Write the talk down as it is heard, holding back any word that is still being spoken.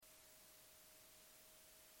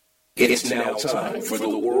It's now time for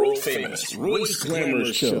the world famous Royce Glamour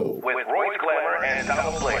Show with Royce Glamour and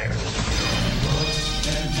Donald Blair.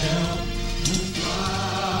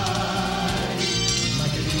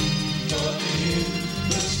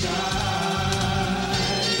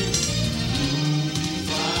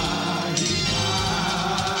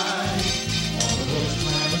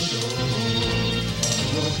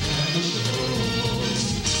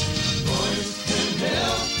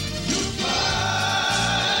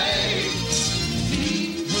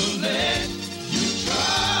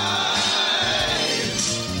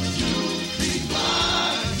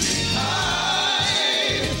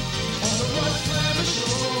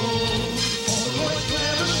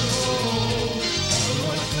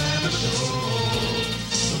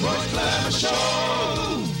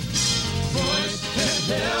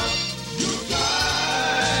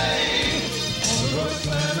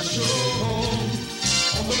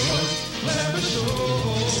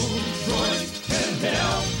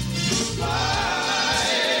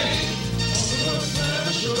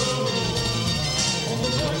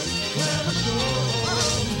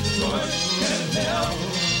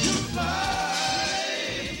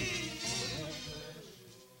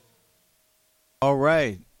 All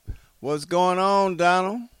right. What's going on,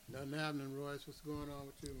 Donald? Nothing happening, Royce. What's going on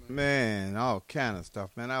with you, man? Man, all kind of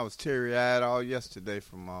stuff, man. I was teary-eyed all yesterday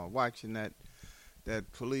from watching that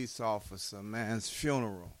police officer man's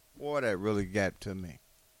funeral. Boy, that really got to me.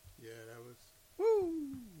 Yeah, that was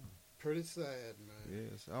pretty sad, man.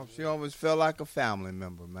 Yes, she almost felt like a family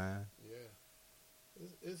member, man. Yeah,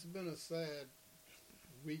 it's been a sad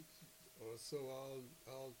week or so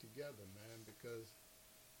all together, man. Because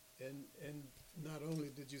and not only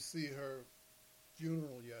did you see her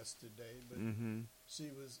funeral yesterday, but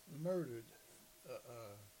she was murdered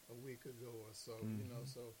a week ago or so. You know,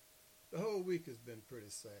 so the whole week has been pretty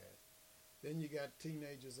sad. Then you got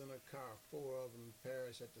teenagers in a car, 4 of them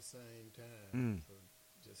perish at the same time for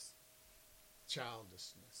just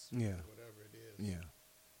childishness, whatever it is. Yeah.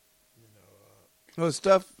 You know. Well,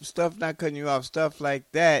 stuff not cutting you off. Stuff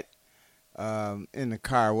like that in the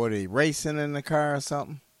car. Were they racing in the car or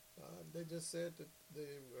something? They just said that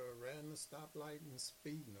they ran the stoplight and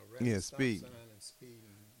speeding, or ran the stop sign and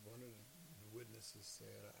speeding. One of the witnesses said,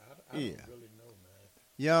 I don't really know, man.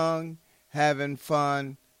 Young, having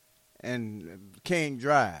fun, and can't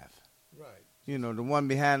drive. Right. You know, the one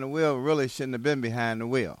behind the wheel really shouldn't have been behind the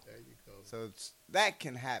wheel. There you go. So that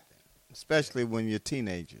can happen, especially when you're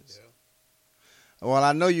teenagers. Yeah. Well,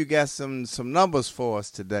 I know you got some numbers for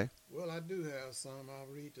us today. Well, I do have some. I'll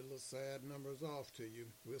read the little sad numbers off to you.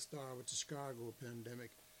 We'll start with the Chicago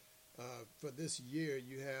pandemic. For this year,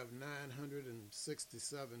 you have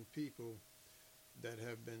 967 people that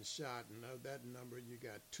have been shot, and of that number, you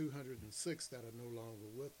got 206 that are no longer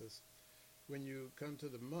with us. When you come to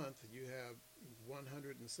the month, you have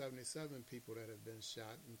 177 people that have been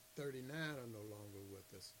shot, and 39 are no longer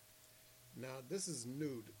with us. Now, this is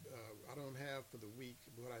new. I don't have for the week.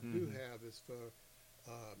 What I do have is for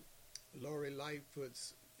Lori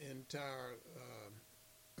Lightfoot's entire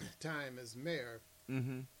time as mayor.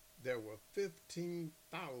 There were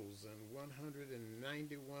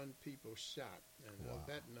 15,191 people shot, and of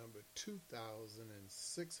that number,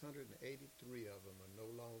 2,683 of them are no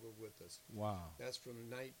longer with us. Wow. That's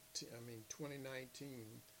from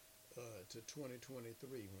 2019 to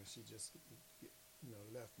 2023, when she just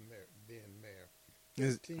left being mayor.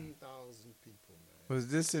 15,000 people, man. Was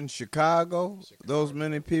this in Chicago? Those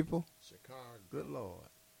many people? Chicago. Good Lord.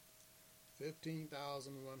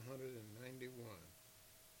 15,191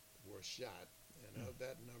 were shot, and of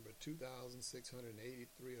that number,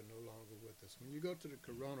 2,683 are no longer with us. When you go to the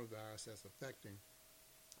coronavirus that's affecting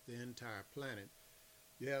the entire planet,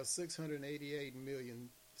 you have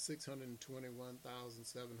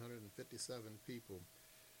 688,621,757 people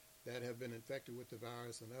that have been infected with the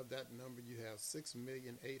virus, and of that number, you have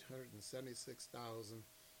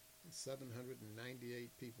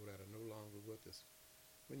 6,876,798 people that are no longer with us.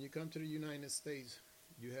 When you come to the United States,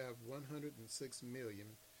 you have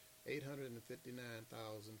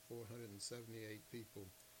 106,859,478 people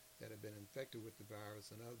that have been infected with the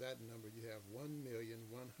virus, and of that number, you have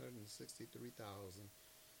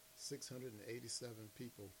 1,163,687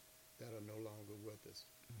 people that are no longer with us.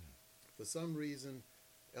 For some reason,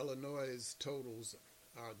 Illinois' totals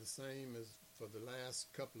are the same as for the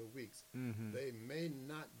last couple of weeks. They may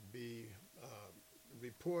not be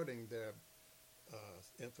reporting their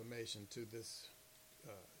information to this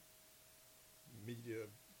media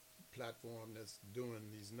platform that's doing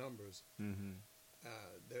these numbers.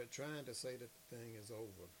 They're trying to say that the thing is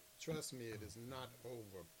over. Trust me, it is not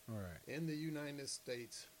over. All right. In the United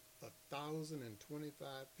States, 1,025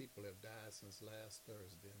 people have died since last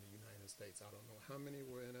Thursday in the United States. I don't know how many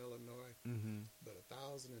were in Illinois, but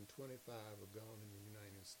 1,025 are gone in the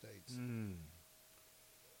United States.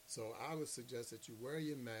 So I would suggest that you wear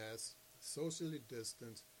your mask, socially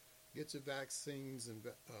distance, get your vaccines and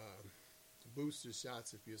booster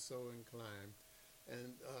shots if you're so inclined,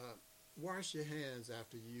 and wash your hands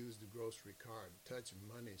after you use the grocery cart. Touch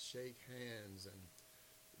money, shake hands, and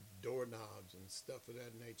doorknobs and stuff of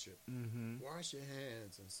that nature. Wash your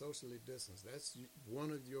hands and socially distance. That's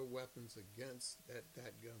one of your weapons against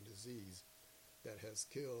that gun disease that has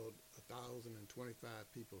killed 1,025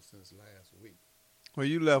 people since last week. Well,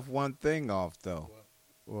 you left one thing off, though.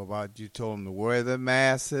 Well, about you told them to wear their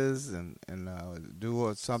masks and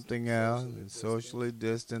do something else and socially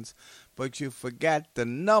distance. But you forgot the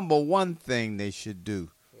number one thing they should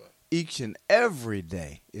do each and every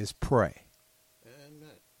day is pray. And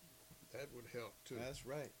that would help, too. That's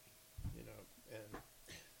right. You know, and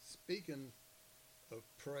speaking of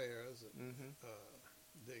prayers,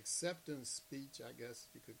 the acceptance speech, I guess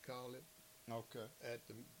you could call it, at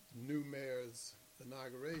the new mayor's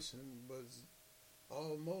inauguration was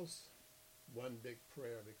almost one big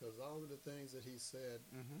prayer, because all of the things that he said,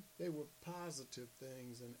 they were positive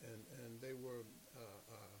things, and they were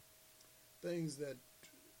things that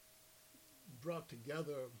brought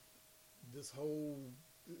together this whole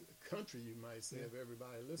country, you might say, if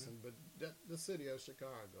everybody listened, but the city of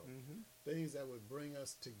Chicago, things that would bring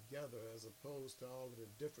us together as opposed to all of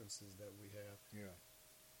the differences that we have.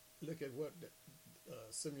 Look at what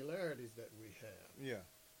similarities that we have.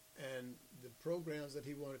 And the programs that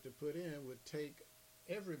he wanted to put in would take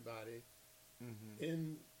everybody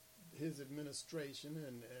in his administration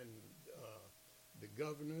and the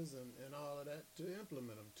governors and all of that to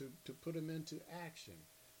implement them, to put them into action.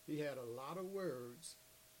 He had a lot of words,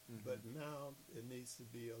 but now it needs to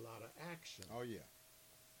be a lot of action. Oh, yeah.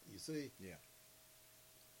 You see?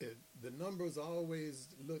 Yeah. The numbers always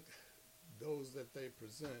look, those that they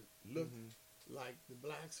present, look like the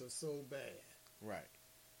blacks are so bad. Right.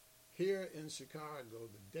 Here in Chicago,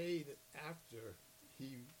 the day that after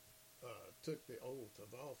he took the oath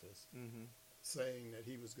of office, saying that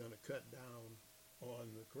he was going to cut down on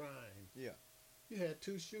the crime, you had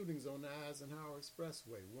 2 shootings on the Eisenhower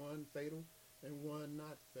Expressway, one fatal and one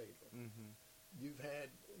not fatal. You've had,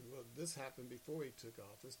 well, this happened before he took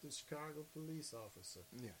office, the Chicago police officer.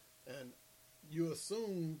 And you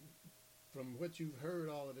assume from what you've heard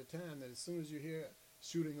all of the time that as soon as you hear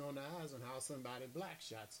shooting on the Eisenhower, somebody black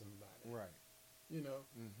shot somebody. Right. You know,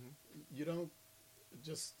 you don't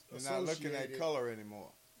just You're not looking at color anymore.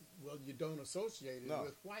 Well, you don't associate it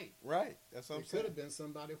with white. Right. That's what I'm saying. It could have been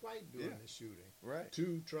somebody white doing the shooting. Right.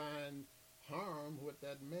 To try and harm what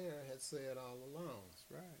that mayor had said all along. That's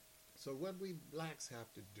right. So what we blacks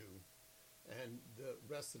have to do, and the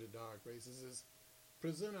rest of the dark races, is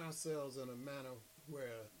present ourselves in a manner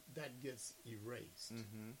where that gets erased.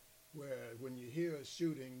 Where when you hear a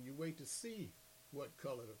shooting, you wait to see what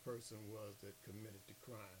color the person was that committed the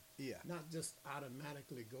crime. Not just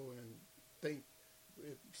automatically go and think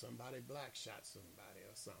if somebody black shot somebody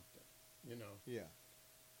or something, you know.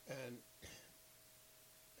 And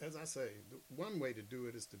as I say, one way to do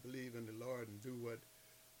it is to believe in the Lord and do what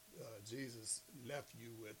Jesus left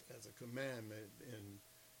you with as a commandment in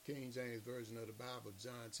King James Version of the Bible,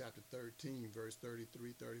 John chapter 13, verse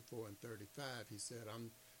 33, 34, and 35. He said, I'm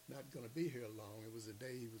not going to be here long. It was the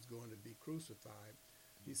day he was going to be crucified.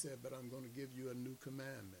 He said, but I'm going to give you a new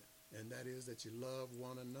commandment, and that is that you love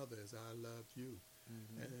one another as I love you.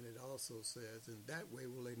 And then it also says, in that way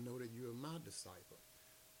will they know that you are my disciple.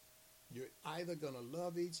 You're either going to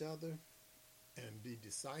love each other and be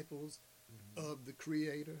disciples of the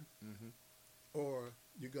Creator, or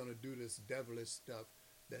you're going to do this devilish stuff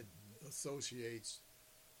that associates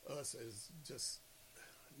us as just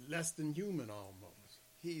less than human almost.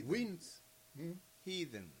 Heathens.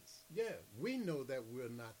 Heathens. Yeah, we know that we're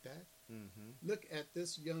not that. Look at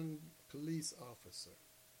this young police officer.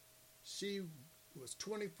 She was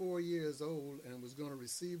 24 years old and was going to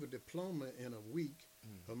receive a diploma in a week.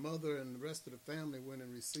 Her mother and the rest of the family went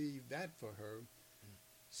and received that for her.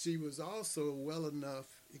 She was also well enough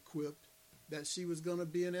equipped that she was going to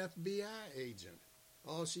be an FBI agent.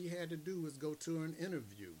 All she had to do was go to an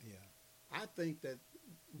interview. I think that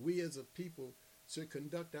we as a people should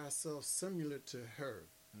conduct ourselves similar to her.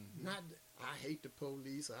 Not, I hate the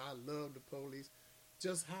police, or I love the police.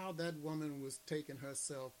 Just how that woman was taking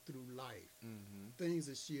herself through life. Things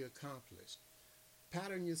that she accomplished.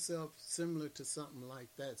 Pattern yourself similar to something like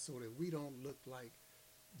that so that we don't look like,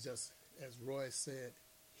 just as Royce said,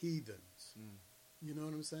 heathens. You know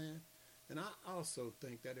what I'm saying? And I also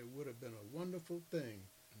think that it would have been a wonderful thing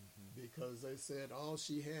because they said all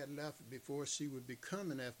she had left before she would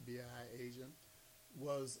become an FBI agent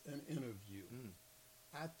was an interview.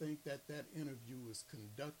 I think that interview was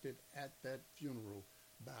conducted at that funeral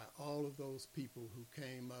by all of those people who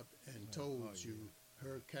came up and told you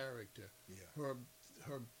her character, her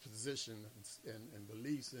position and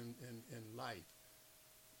beliefs in life.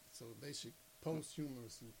 So they should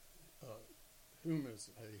posthumous,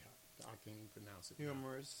 I can't even pronounce it.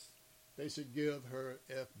 Humorous. They should give her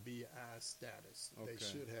FBI status. Okay. They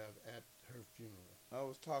should have at her funeral. I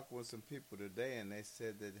was talking with some people today, and they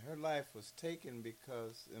said that her life was taken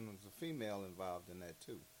because there was a female involved in that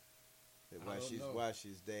too. That while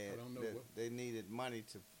she's dead, I don't know they needed money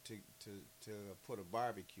to put a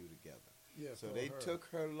barbecue together. Yeah, so they took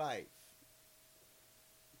her life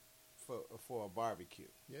for a barbecue.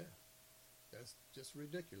 Yeah, that's just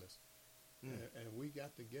ridiculous. And we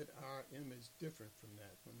got to get our image different from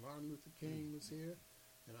that. When Martin Luther King was here,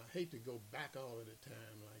 and I hate to go back all of the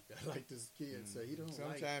time like that, like this kid said,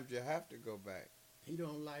 Sometimes you have to go back. He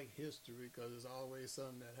don't like history because there's always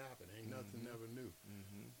something that happened. Ain't nothing ever new.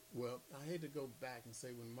 Well, I hate to go back and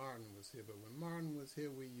say when Martin was here, but when Martin was here,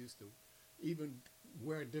 we used to even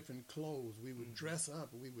wear different clothes. We would dress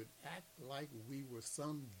up. We would act like we were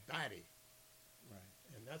somebody. Right.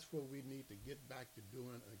 And that's what we need to get back to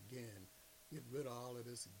doing again. Get rid of all of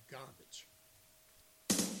this garbage.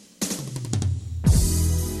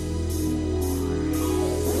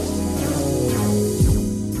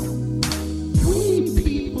 We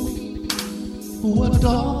people who are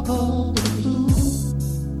darker than blue,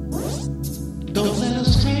 don't let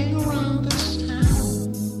us hang around this town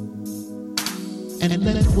and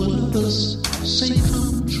let what others say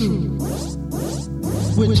come true.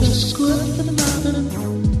 We're just good for nothing,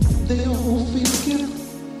 they all feel guilty.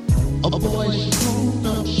 A boy's grown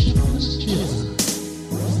up mischief.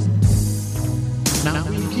 Now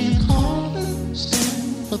we can't hardly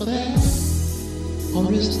stand for that.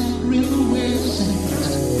 Or is that really where it's at?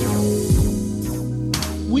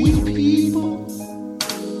 We people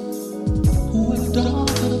who are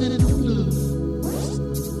darker than blue,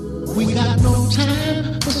 we got no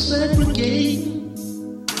time for segregating.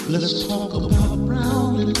 Let's talk about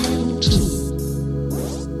brown and yellow too.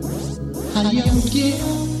 How young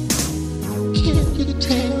girl, can't you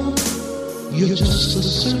tell? You're just the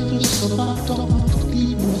surface of our dark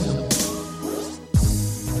deep well.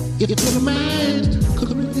 If your mind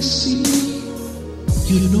could really see,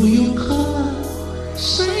 you know your color,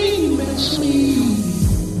 same as me.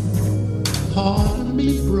 Pardon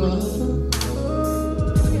me, brother,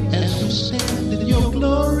 as you stand in your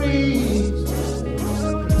glory.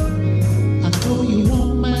 I know you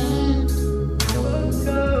won't mind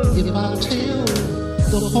if I tell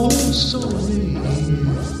the whole story.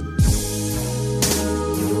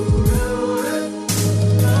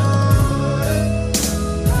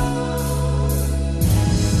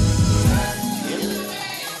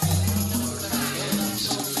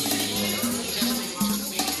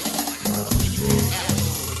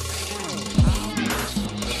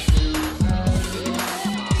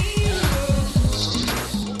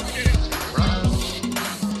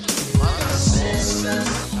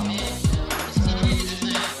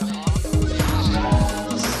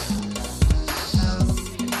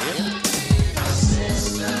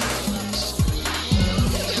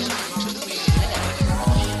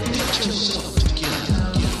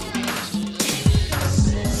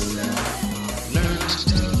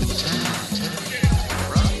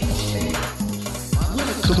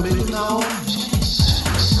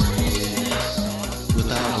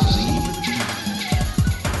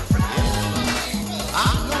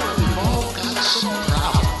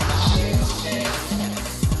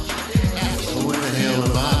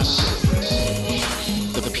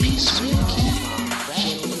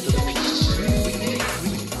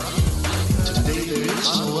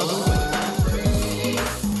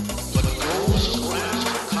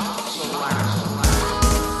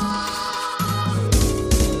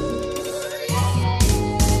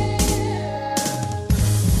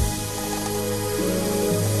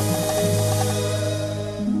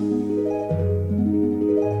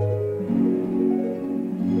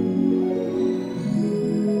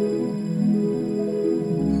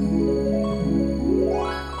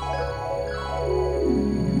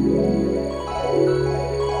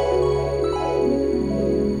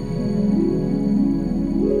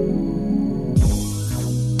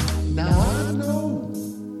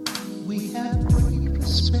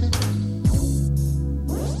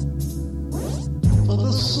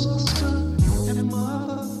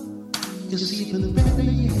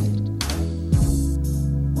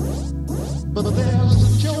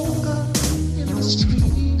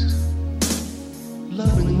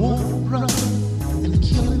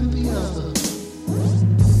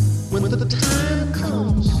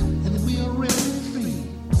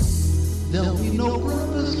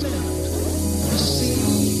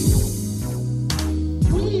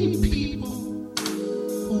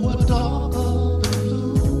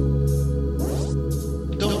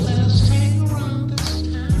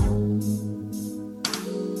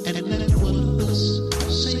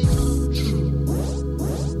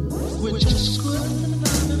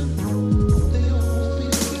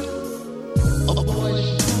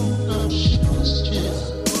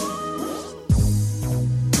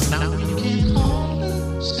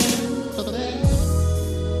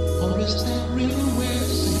 is that river where it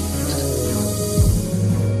sings.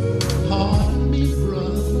 Pardon me,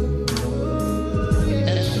 brother,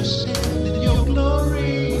 as you stand in your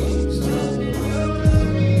glory.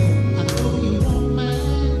 I know you won't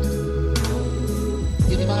mind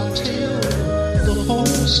if I tell the whole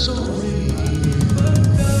story.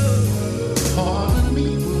 Pardon me,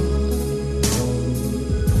 brother,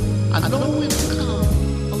 I know we've come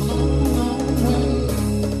a long, long way,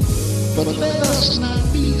 but let us not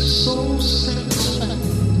be so satisfied,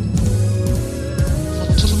 for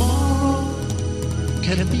tomorrow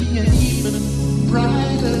can be an even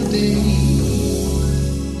brighter day.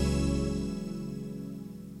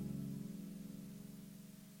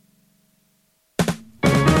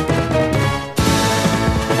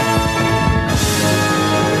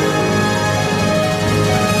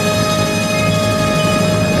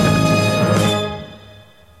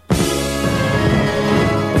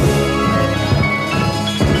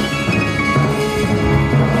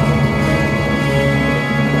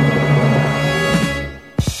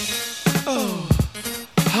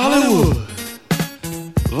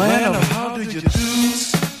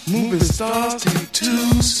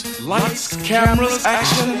 Cameras,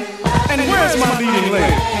 action, and where's my leading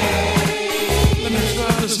lady? Let me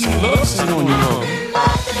try this new love scene on you, Lord.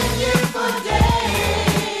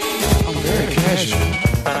 I'm very casual.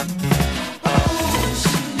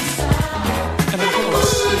 And of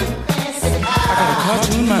course, I got a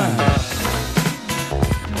cartoon mind.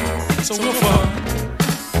 So real fun.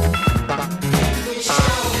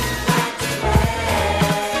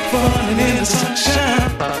 Fun and in the sunshine.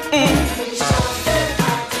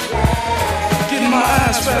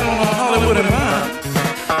 Fat on Hollywood and mine.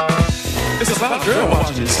 It's a lot of girl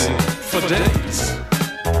watching you see for days.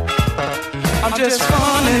 I'm just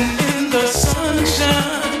falling in the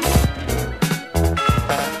sunshine.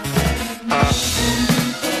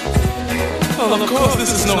 Well, of course,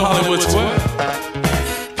 this is no Hollywood square.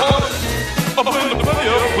 But when the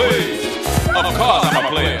player plays, of course I'm a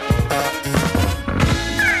player.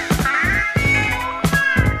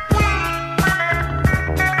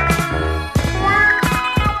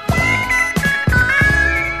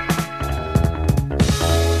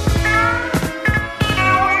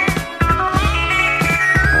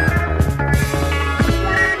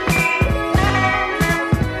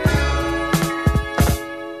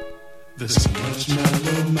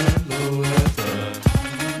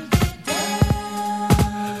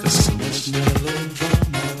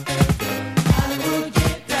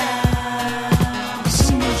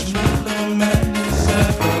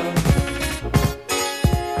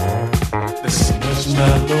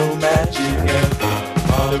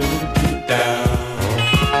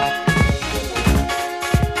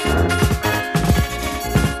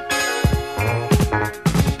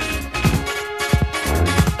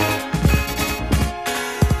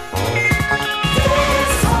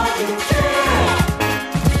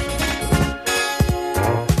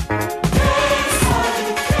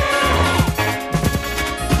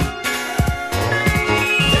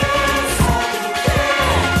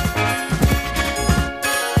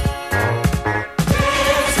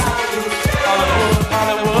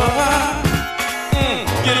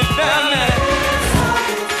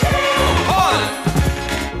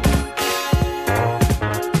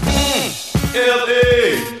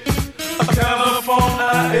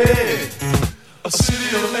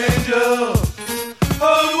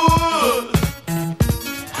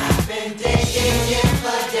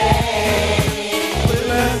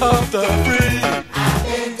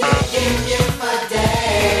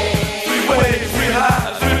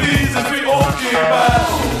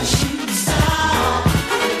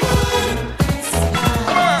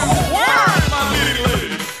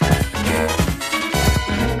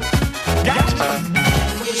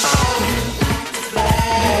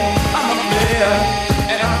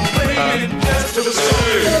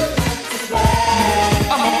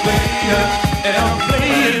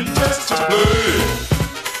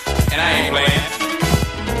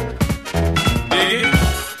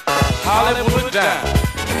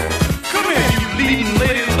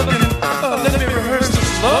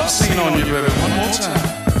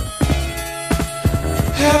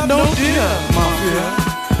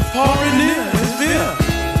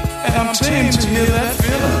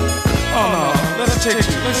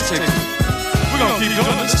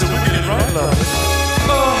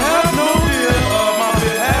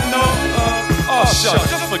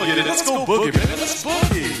 Just forget it. Let's go boogie, man. Let's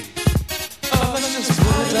boogie. Let's just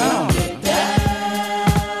put it down.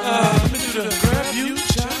 Let me do the grab you,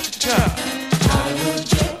 cha-cha-cha.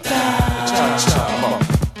 Cha-cha-cha. Come on.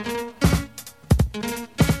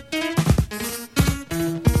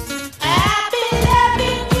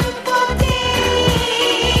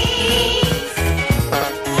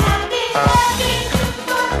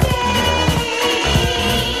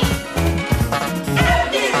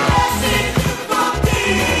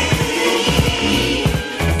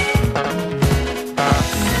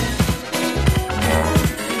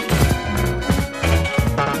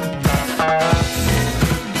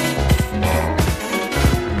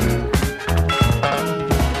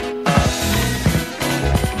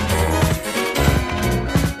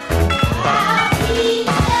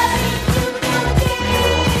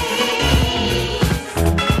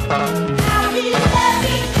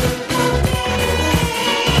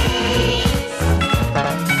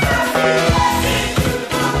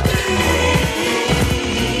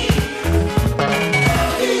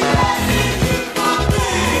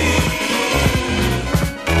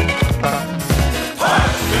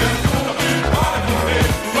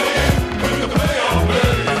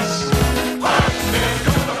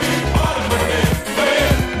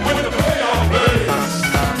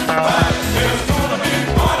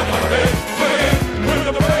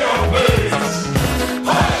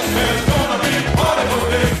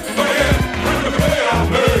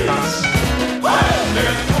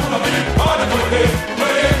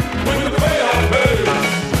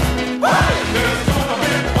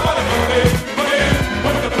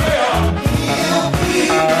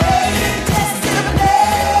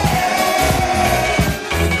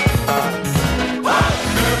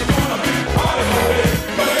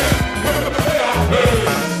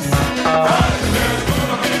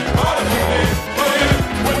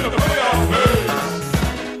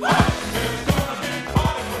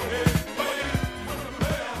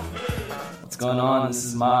 on? This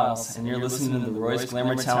is Miles, and you're listening to the Royce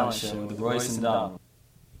Glamour Talent Show with Royce and Donald.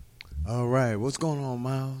 All right, what's going on,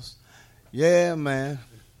 Miles? Yeah, man.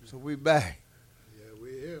 So we back. Yeah,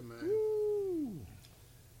 we're here, man. Woo.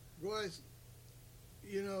 Royce,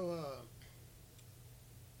 you know,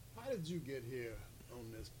 how did you get here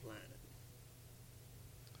on this planet?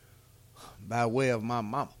 By way of my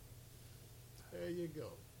mama. There you go.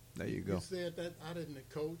 There you go. You said that I didn't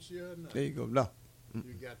coach you or nothing. There you go. No.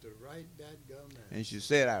 You got the right dadgum man. And she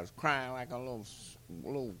said I was crying like a little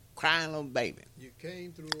crying little baby. You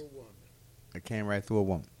came through a woman. I came right through a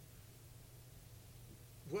woman.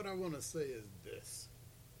 What I want to say is this.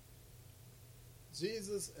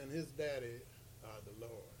 Jesus and his daddy are the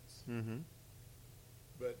Lord's. Mm-hmm.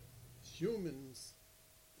 But humans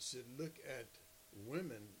should look at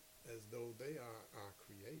women as though they are our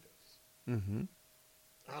creators. Mm-hmm.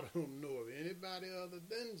 I don't know of anybody other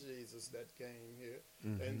than Jesus that came here,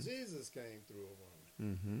 and Jesus came through a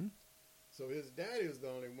woman. Mm-hmm. So his daddy is the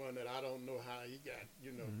only one that I don't know how he got,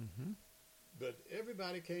 Mm-hmm. But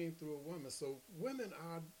everybody came through a woman. So women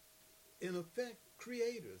are, in effect,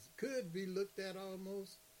 creators. Could be looked at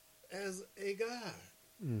almost as a god.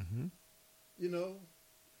 Mm-hmm. You know,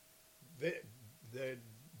 they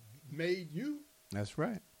made you. That's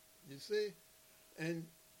right. You see? And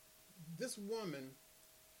this woman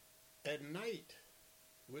at night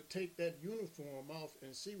would take that uniform off,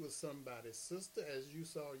 and she was somebody's sister, as you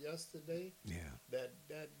saw yesterday. Yeah. That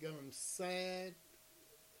sad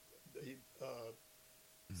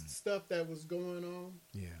stuff that was going on.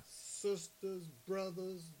 Yeah. Sisters,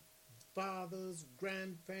 brothers, fathers,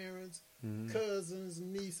 grandparents, Mm-hmm. cousins,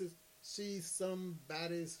 nieces. She's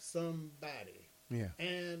somebody's somebody. Yeah.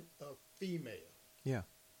 And a female. Yeah.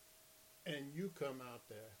 And you come out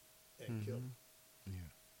there and kill her. Yeah.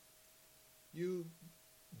 You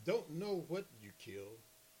don't know what you killed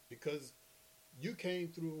because you came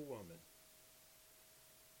through a woman.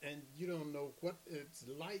 And you don't know what it's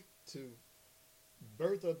like to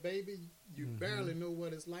birth a baby. You barely know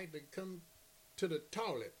what it's like to come to the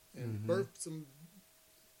toilet and birth some.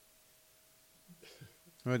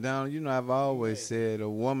 Well, Donald, I've always said a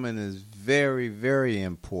woman is very, very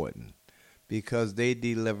important because they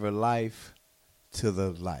deliver life to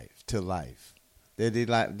life. They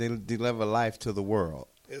deliver life to the world.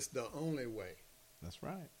 It's the only way. That's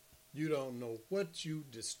right. You don't know what you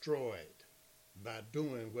destroyed by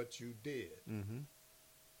doing what you did. Mm-hmm.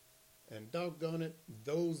 And doggone it,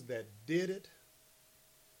 those that did it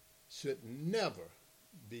should never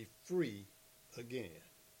be free again,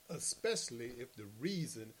 especially if the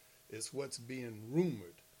reason is what's being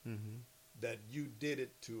rumored, that you did it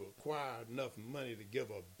to acquire enough money to give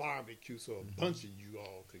a barbecue so a bunch of you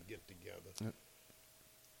all could get together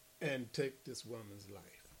and take this woman's life.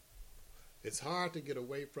 It's hard to get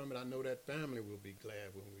away from it. I know that family will be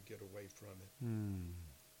glad when we get away from it.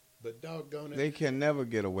 But doggone it, They can never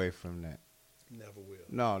get away from that. never will.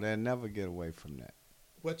 No, they'll never get away from that.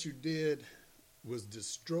 What you did was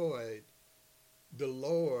destroyed the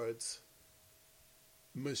Lord's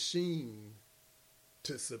machine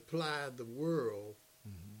to supply the world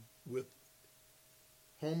with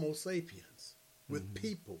Homo sapiens, with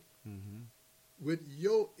people, with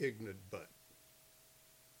your ignorant butt.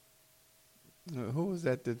 Who was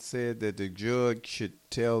that said that the judge should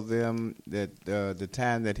tell them that the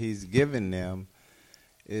time that he's given them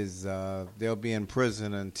is they'll be in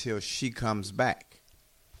prison until she comes back?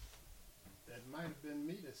 That might have been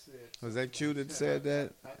me that said. Was that you that said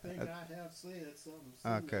that? I think I have said something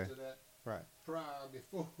similar to that Right. prior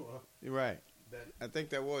before. You're right. That I think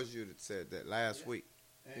that was you that said that last week.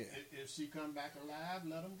 and if she come back alive,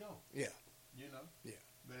 let them go. Yeah. You know. Yeah.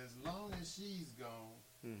 But as long as she's gone,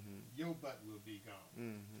 your butt will be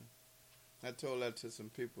gone. I told that to some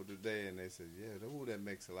people today, and they said, "Yeah, that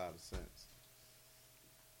makes a lot of sense."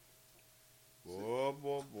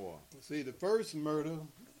 Boy. See, the first murder,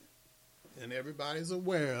 and everybody's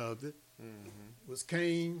aware of it, was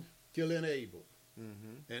Cain killing Abel.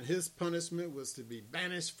 And his punishment was to be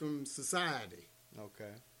banished from society.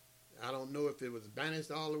 Okay. I don't know if it was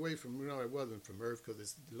banished all the way from, it wasn't from earth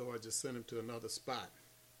because the Lord just sent him to another spot.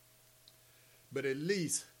 But at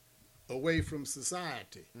least away from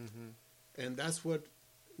society. And that's what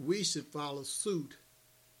we should follow suit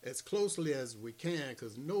as closely as we can,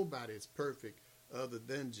 because nobody is perfect other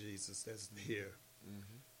than Jesus that's here.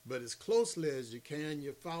 But as closely as you can,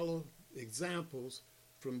 you follow examples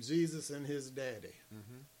from Jesus and his daddy.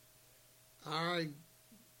 Our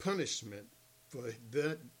punishment for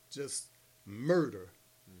that just murder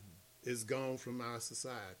is gone from our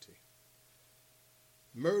society.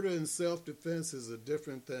 Murder and self-defense is a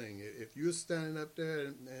different thing. If you're standing up there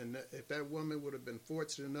and if that woman would have been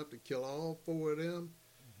fortunate enough to kill all four of them,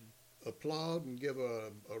 applaud and give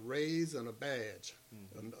a raise and a badge,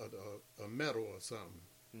 a medal or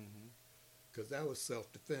something, because that was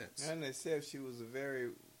self-defense. And they said she was a very,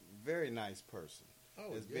 very nice person.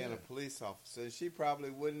 As being a police officer, she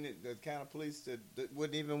probably wouldn't, the kind of police that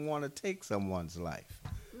wouldn't even want to take someone's life.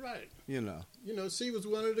 Right. You know, she was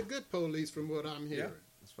one of the good police from what I'm hearing. Yeah,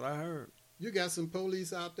 that's what I heard. You got some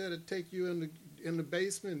police out there that take you in the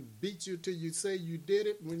basement and beat you till you say you did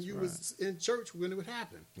it when you was in church when it would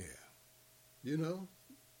happen. Yeah. You know?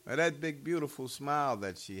 Well, that big, beautiful smile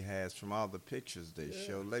that she has from all the pictures they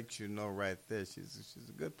show lets you know right there she's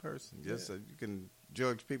a good person. Just so you can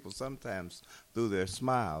judge people sometimes through their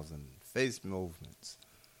smiles and face movements.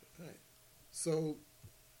 Right. So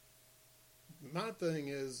my thing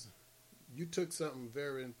is, you took something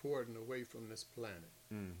very important away from this planet.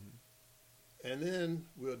 And then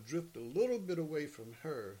we'll drift a little bit away from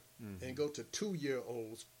her and go to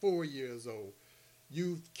 2-year-olds, 4 years old.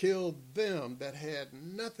 You've killed them that had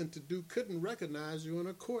nothing to do, couldn't recognize you in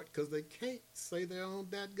a court because they can't say their own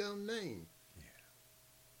dadgum name.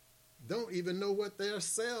 Don't even know what their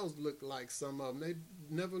cells look like, some of them. They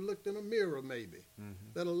never looked in a mirror, maybe,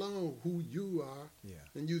 let alone who you are.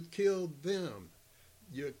 And you've killed them.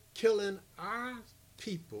 You're killing our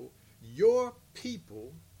people, your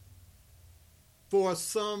people, for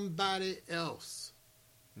somebody else.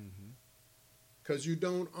 Because you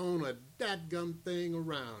don't own a dadgum thing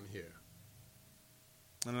around here.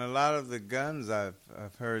 And a lot of the guns I've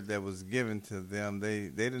heard that was given to them, they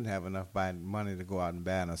didn't have enough money to go out and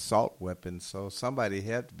buy an assault weapon, so somebody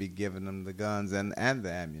had to be giving them the guns and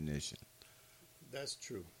the ammunition. That's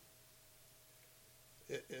true.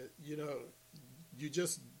 You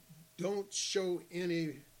just don't show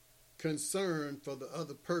any concern for the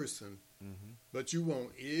other person, but you want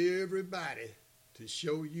everybody to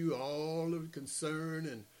show you all of the concern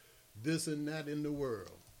and this and that in the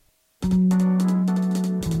world.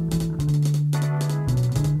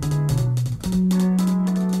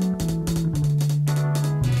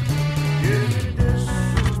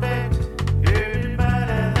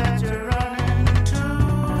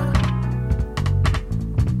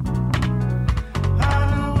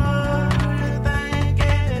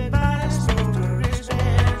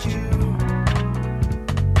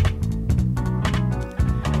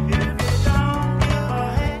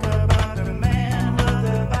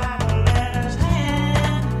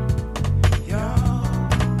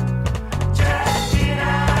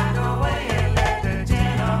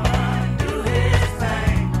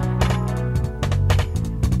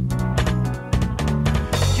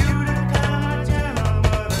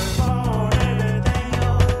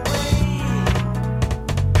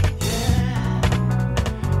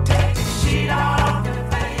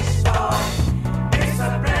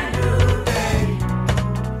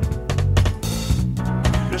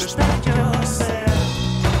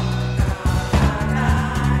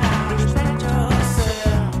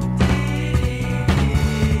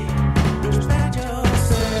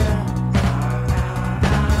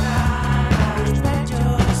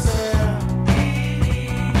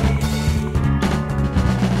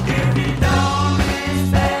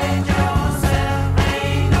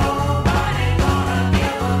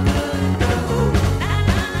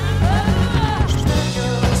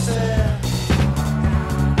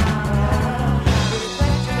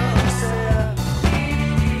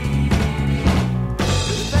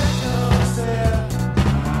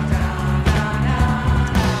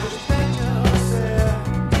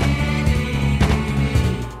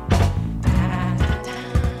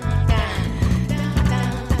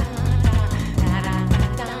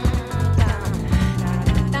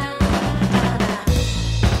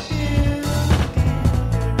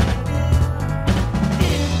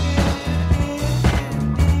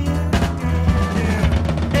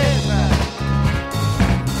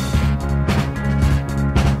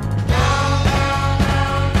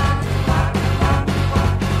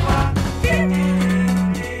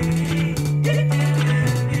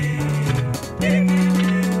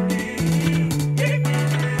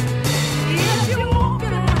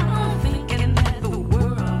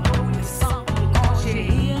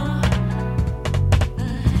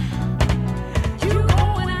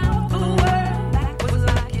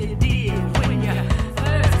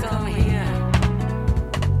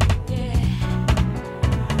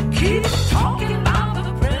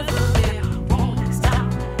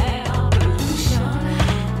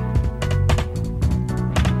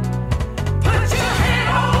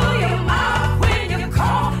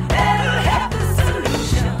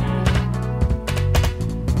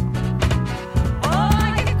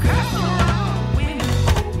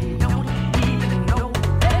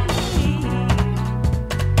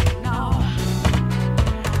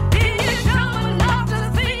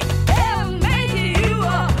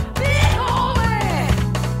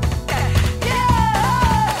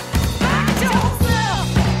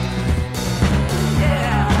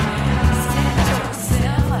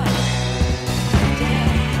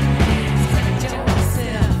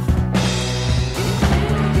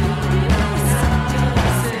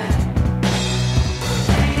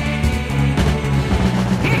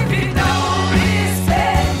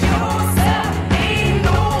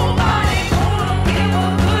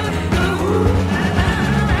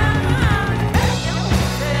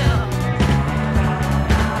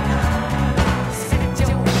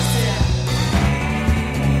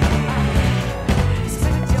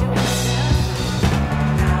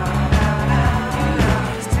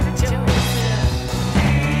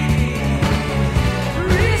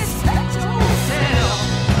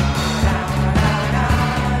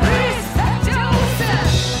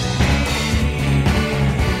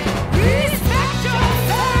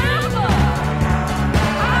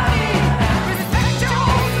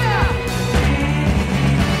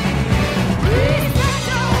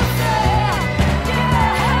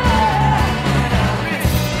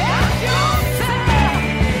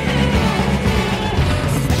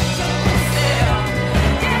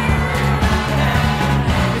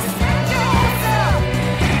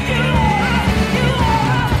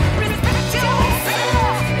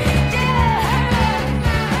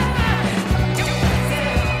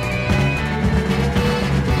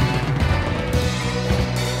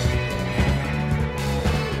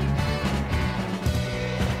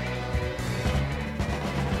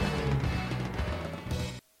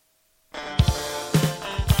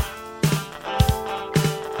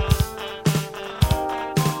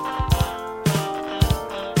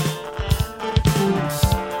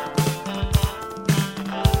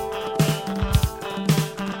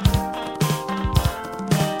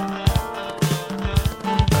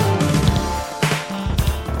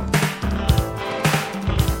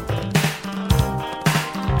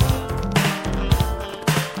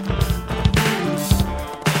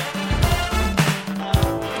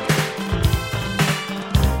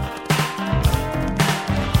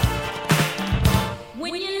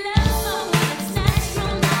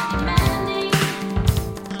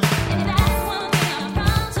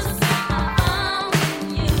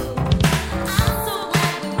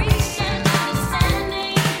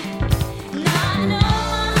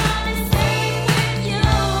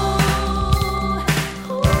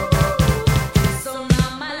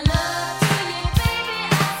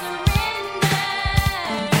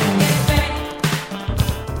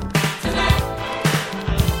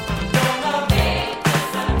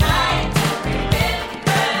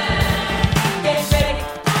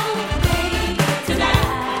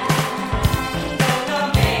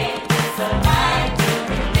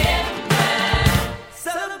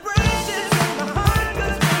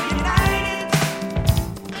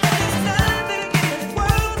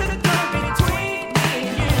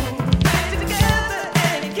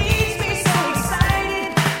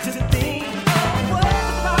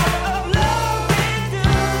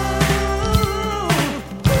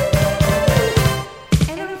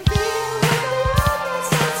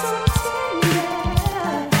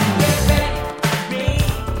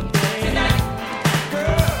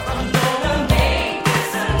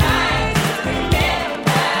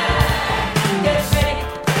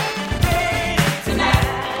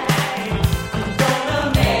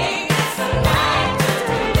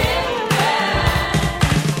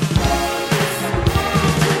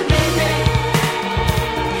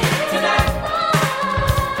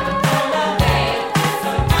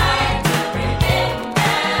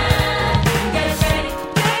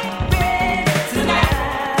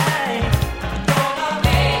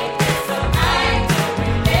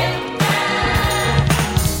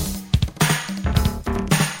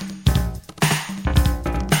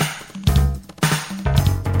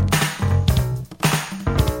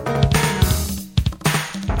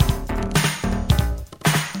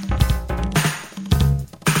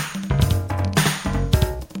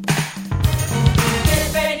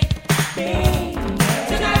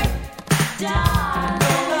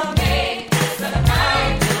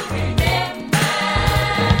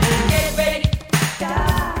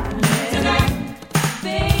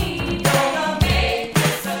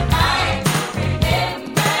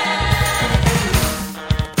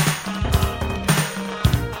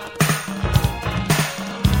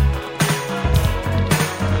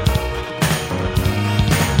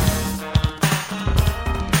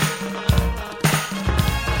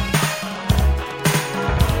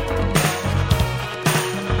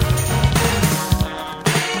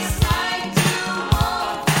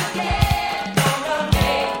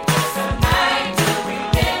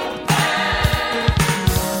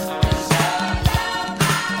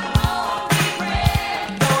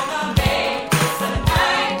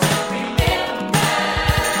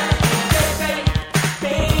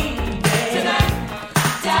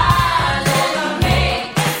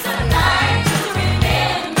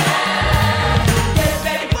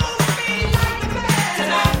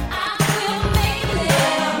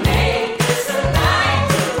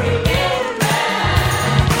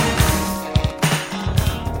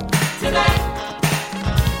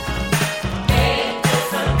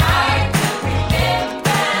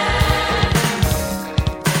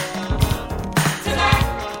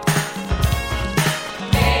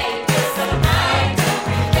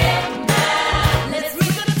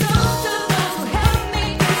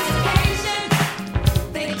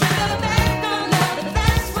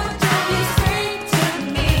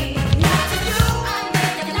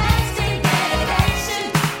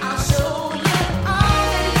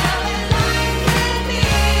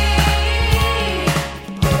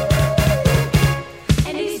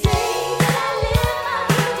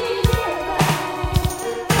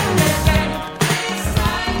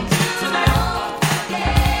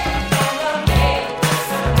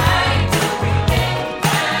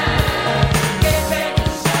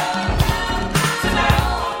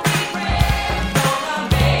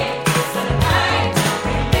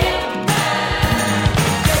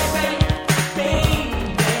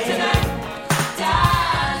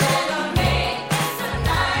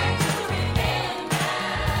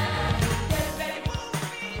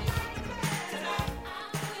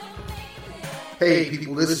 Hey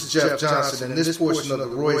people, this is Jeff Johnson, and this portion of the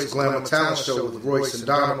Royce Glamour Talent Show with Royce and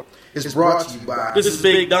Donald is brought to you by... This is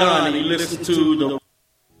Big Don, and you listen to the...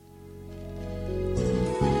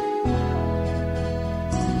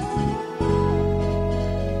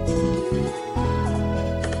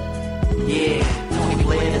 Yeah, Tony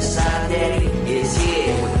Blair, the sign daddy, is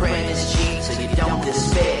here with Brandon's cheap, so you don't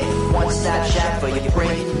despair. One-stop shop for your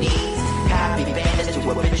printing needs. Copy banners to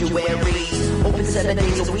obituaries. Open 7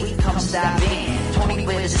 days a week, come stop in. Tony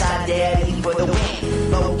Blair, the sign daddy, for the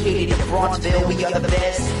win. Located in Bronxville, we are the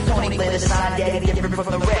best. Tony Blair, the sign daddy, different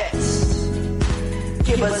from the rest.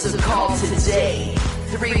 Give us a call today.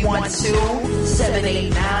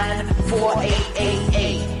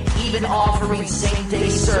 312-789-4888. Even offering same-day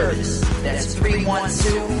service. That's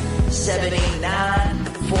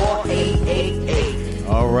 312-789-4888.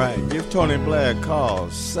 All right, give Tony Blair a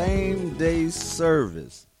call. Same-day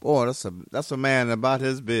service. Boy, that's a man about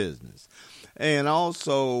his business. And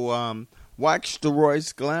also, watch the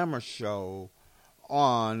Royce Glamour Show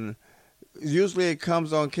on... Usually it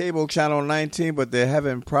comes on cable channel 19, but they're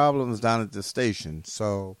having problems down at the station.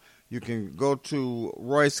 So you can go to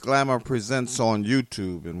Royce Glamour Presents on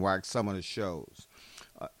YouTube and watch some of the shows.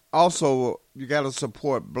 Also, you got to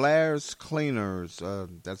support Blair's Cleaners.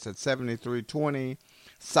 That's at 7320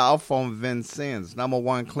 South on Vincennes,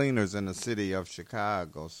 #1 cleaners in the city of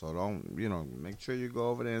Chicago. So make sure you go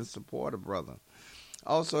over there and support a brother.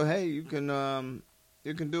 Also, hey, you can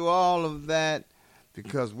do all of that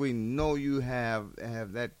because we know you have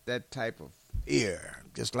that type of ear,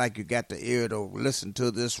 just like you got the ear to listen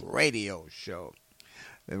to this radio show.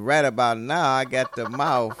 And right about now, I got the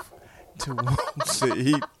mouth to want to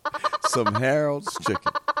eat some Harold's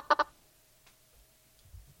chicken.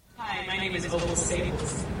 Hi, my name is Opal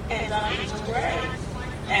Staples, and I'm Gray,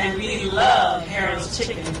 and we love Harold's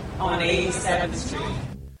Chicken on 87th Street.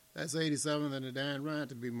 That's 87th and the Dan Ryan,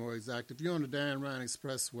 to be more exact. If you're on the Dan Ryan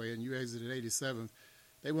Expressway and you exit at 87th,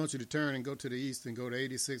 they want you to turn and go to the east and go to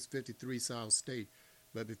 8653 South State.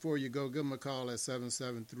 But before you go, give them a call at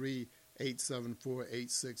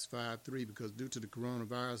 773-874-8653 because due to the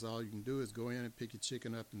coronavirus, all you can do is go in and pick your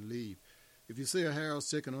chicken up and leave. If you see a Harold's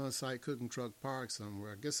Chicken on-site cooking truck parked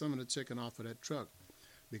somewhere, get some of the chicken off of that truck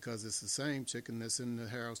because it's the same chicken that's in the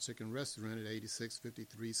Harold's Chicken restaurant at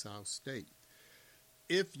 8653 South State.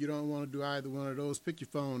 If you don't want to do either one of those, pick your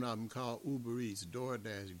phone up and call Uber Eats,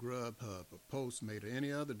 DoorDash, Grubhub, or Postmate, or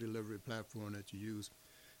any other delivery platform that you use,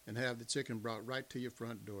 and have the chicken brought right to your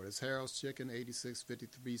front door. It's Harold's Chicken,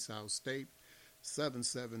 8653 South State,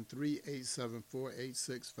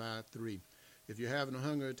 773-874-8653. If you're having a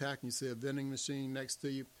hunger attack and you see a vending machine next to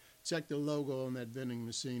you, check the logo on that vending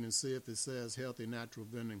machine and see if it says Healthy Natural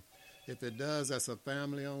Vending. If it does, that's a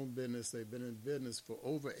family-owned business. They've been in business for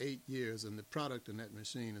over 8 years, and the product in that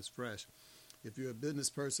machine is fresh. If you're a business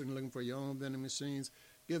person looking for your own vending machines,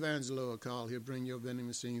 give Angelo a call. He'll bring your vending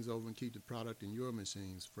machines over and keep the product in your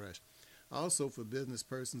machines fresh. Also, for business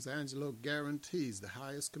persons, Angelo guarantees the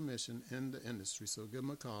highest commission in the industry, so give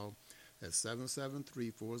him a call at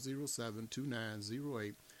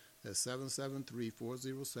 773-407-2908. That's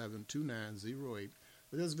 773-407-2908.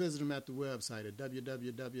 But just visit them at the website at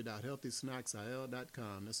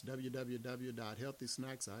www.healthysnacksil.com. That's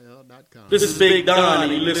www.healthysnacksil.com. This is Big Don,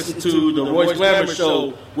 and you listen to the Royce Glamour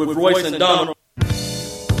Show with Royce and Donald.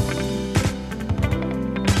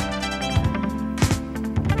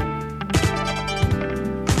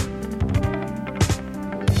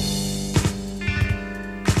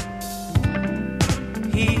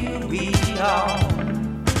 Here we are,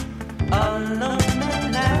 alone.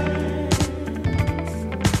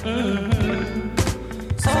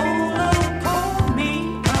 So don't call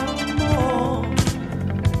me no more.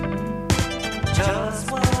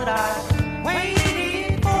 Just what I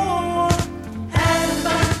waited for.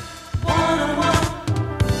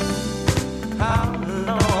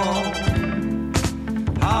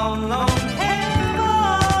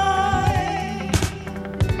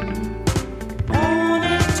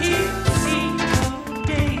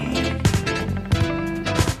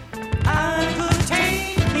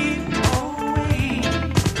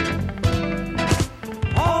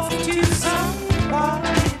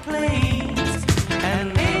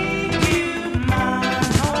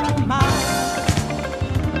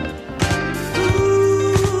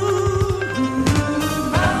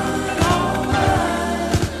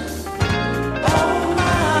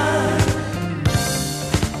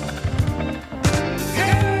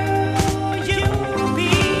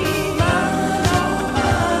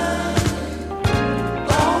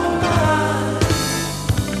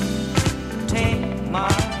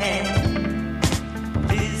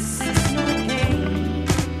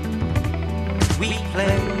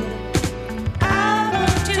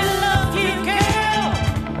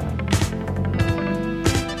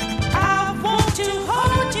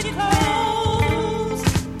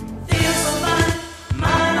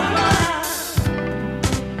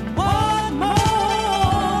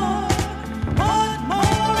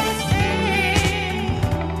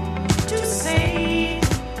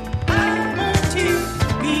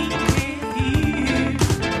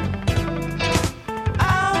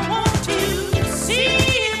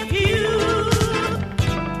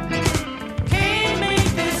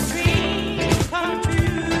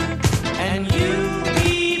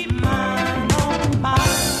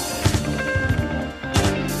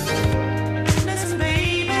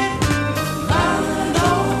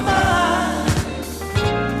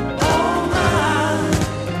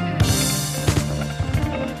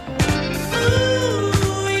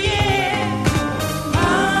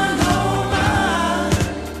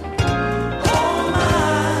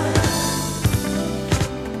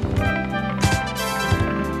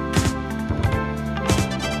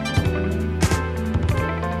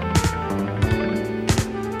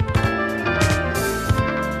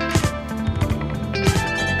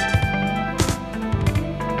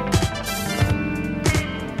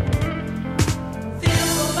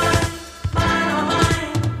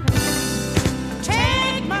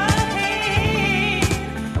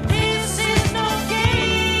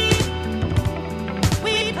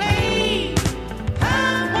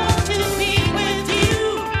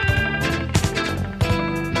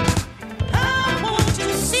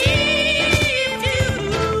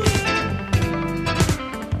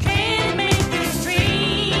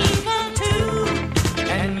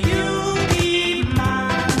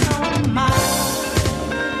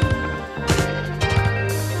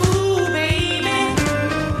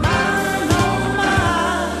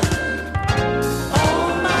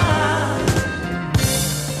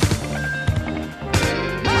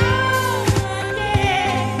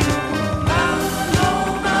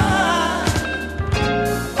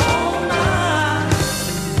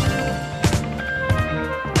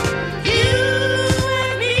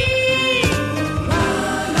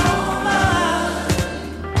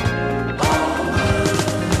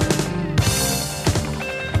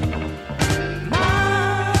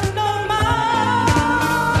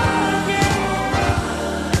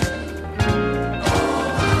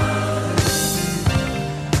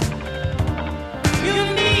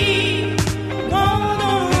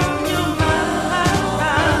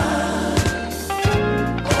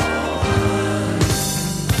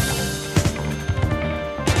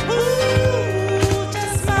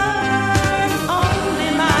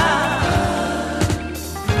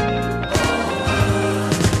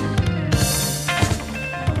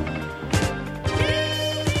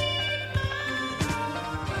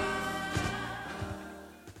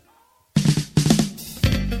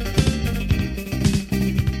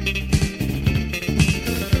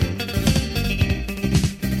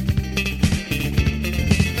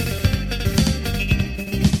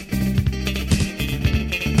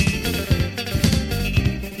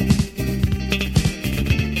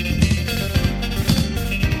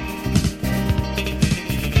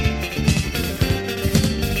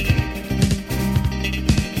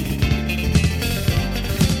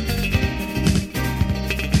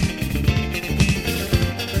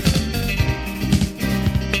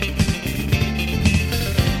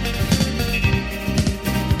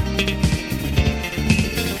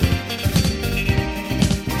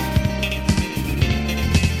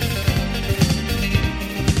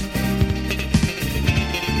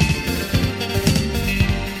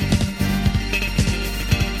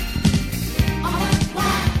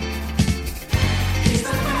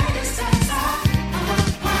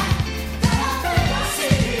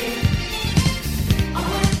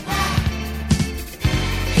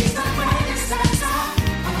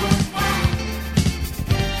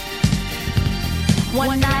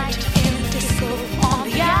 One night in the disco on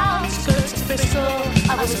the outskirts of Bristol,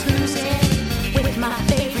 I was cruising with my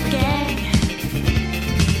favorite gang.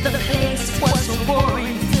 The place was so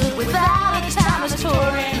boring, filled with out-of-towners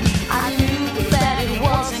touring. I knew that it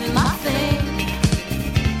wasn't my thing.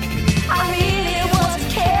 I really wasn't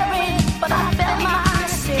caring, but I felt my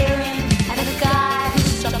eyes staring at a guy who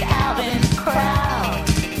stuck out in the crowd.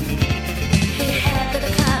 He had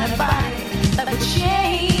the kind of body that would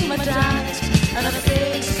shame a diamond, and a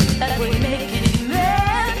face that would make any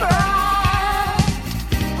man proud.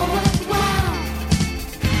 Oh, wow,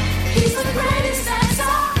 he's the greatest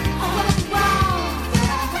dancer. Oh, wow,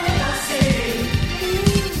 I say,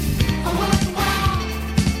 oh, wow,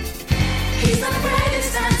 he's the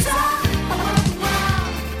greatest dancer. Oh, wow,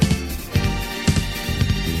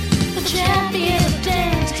 the champion of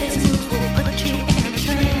dance, his moves will put you in a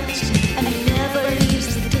trance, and he never leaves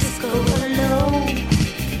the disco alone.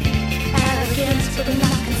 Arrogance but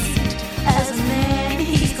not conceit. As a man,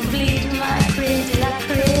 he's complete. My crazy la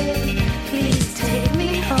crazy. Please take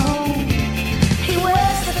me home. He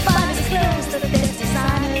wears the finest clothes, the best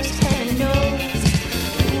designers, heaven knows.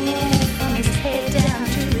 Ooh, from his head down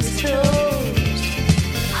to his toes.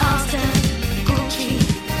 Halston, Gucci,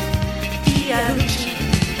 Fiorucci.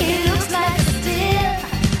 He looks like a still.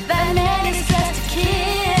 That man is dressed to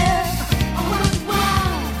kill. Oh,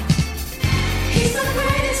 wow, he's the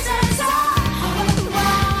greatest dancer. Oh,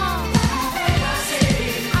 wow, I've ever seen.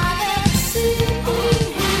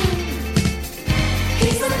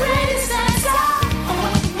 He's the greatest dancer. Oh,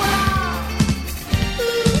 wow.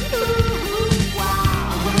 Ooh,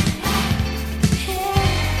 wow. Yeah,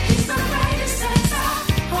 he's the greatest dancer.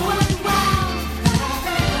 Oh, wow,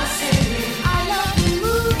 I've ever seen. I love the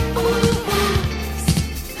moves.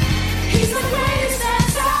 He's the greatest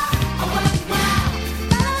dancer.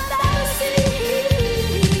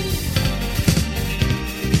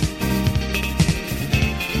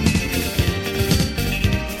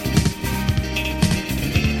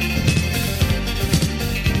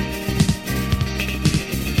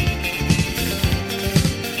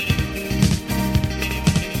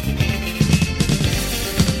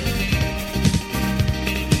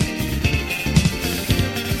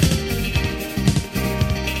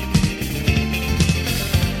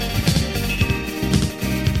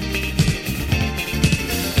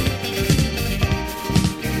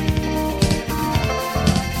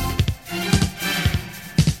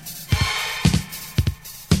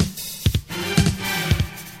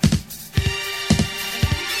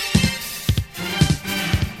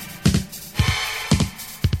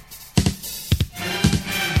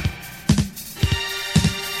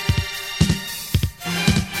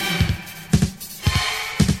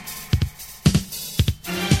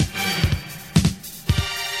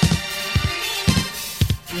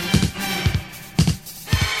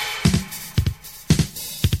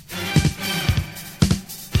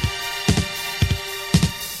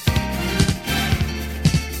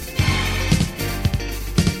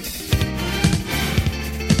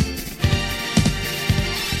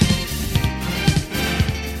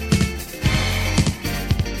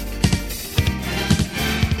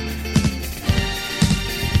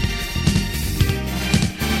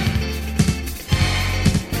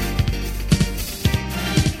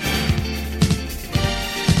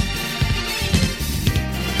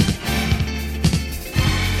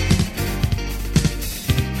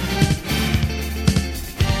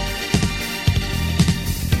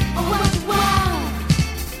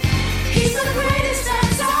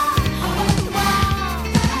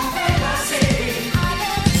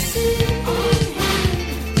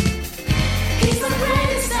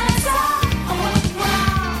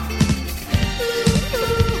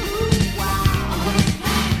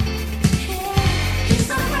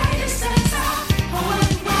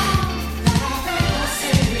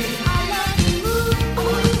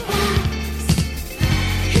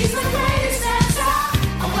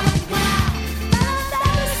 Oh, wow, I've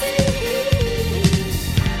ever seen.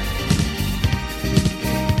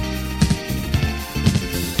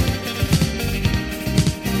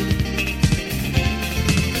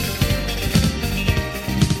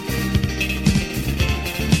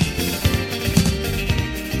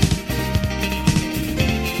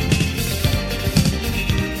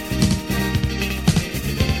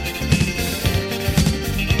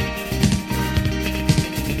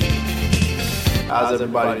 How's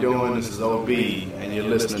everybody doing? This is OB, and you're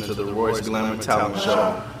listening to the Royce Glamour Talent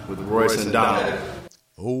Show with Royce and Donald.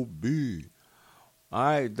 OB. All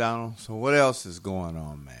right, Donald. So what else is going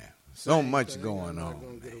on, man? So much going on. I'm not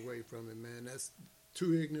going to get away from it, man. That's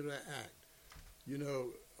too ignorant to act. You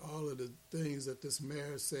know, all of the things that this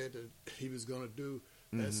mayor said that he was going to do,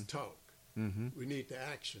 that's talk. Mm-hmm. We need the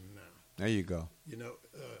action now. There you go. You know,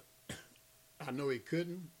 I know he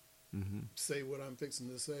couldn't say what I'm fixing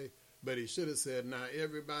to say, but he should have said, now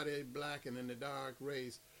everybody black and in the dark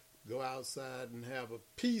race, go outside and have a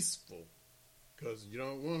peaceful, because you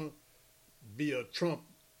don't want to be a Trump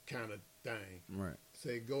kind of thing. Right.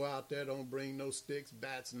 Say, go out there, don't bring no sticks,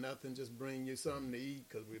 bats, nothing, just bring you something to eat,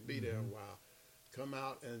 because we'll be there a while. Come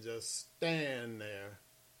out and just stand there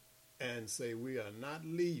and say, we are not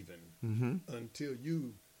leaving until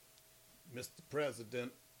you, Mr.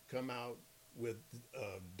 President, come out with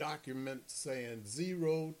a document saying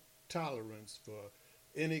 0 tolerance for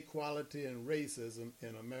inequality and racism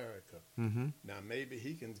in America. Now, maybe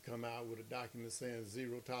he can come out with a document saying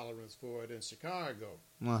 0 tolerance for it in Chicago.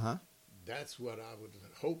 That's what I would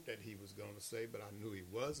hope that he was going to say, but I knew he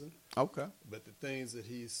wasn't. Okay. But the things that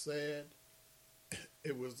he said,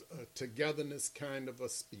 it was a togetherness kind of a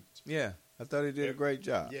speech. Yeah, I thought he did a great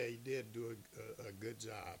job. Yeah, he did do a good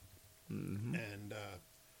job. And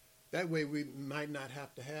that way we might not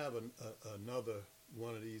have to have another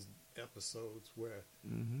one of these episodes where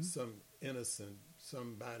some innocent,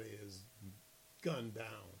 somebody is gunned down.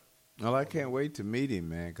 Well, I can't wait to meet him,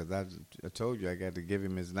 man, because I told you I got to give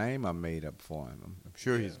him his name I made up for him. I'm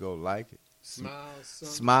sure he's going to like it.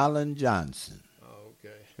 Smiling Johnson. Oh,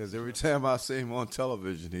 okay. Because every time I see him on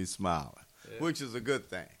television, he's smiling, which is a good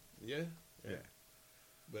thing. Yeah.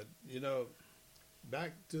 But, you know,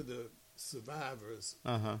 back to the survivors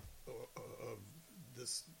of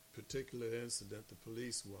this particular incident, the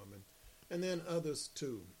police woman, and then others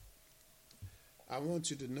too. I want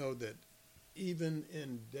you to know that even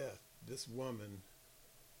in death, this woman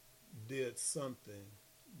did something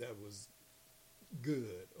that was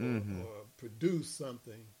good or produced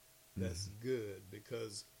something that's good,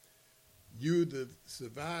 because you, the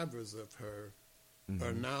survivors of her,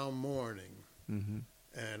 are now mourning.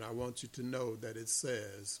 And I want you to know that it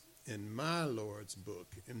says in my Lord's book,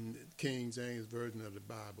 in the King James Version of the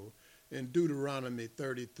Bible, in Deuteronomy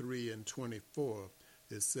 33 and 24,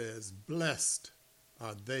 it says, blessed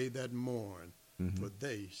are they that mourn, for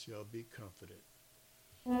they shall be comforted.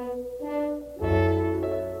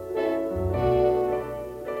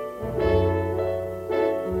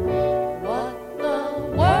 What the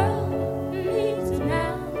world needs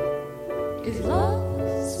now is love,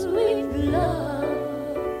 sweet love.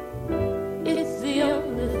 It's the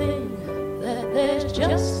only thing that there's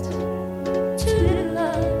just too little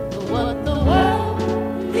of. What the world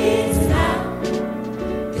needs now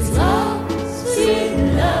is love, sweet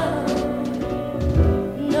love.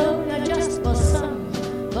 No, not just for some,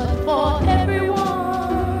 but for everyone.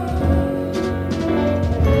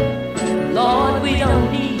 Lord, we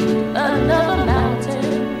don't need another mountain.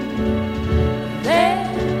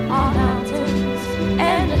 There are mountains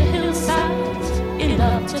and hillsides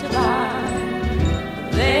enough to climb.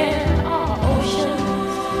 There are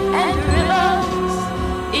oceans and rivers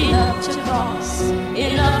enough to cross,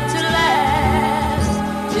 enough to last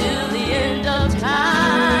till the end of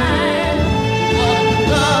time.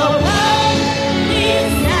 What the world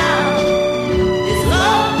needs now is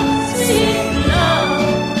love, sweet love.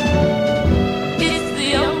 It's the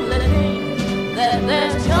only thing that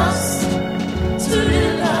there's just too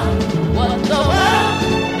little of. What the world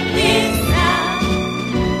needs now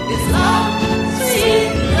is love,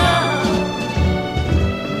 sweet love.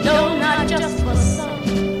 No, not just for some,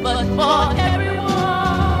 but for everyone.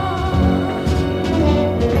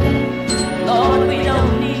 Lord, we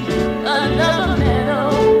don't need another meadow.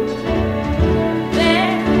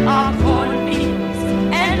 There are cornfields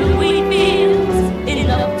and wheat fields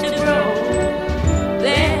enough to grow.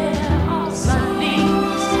 There are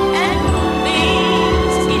sunbeams and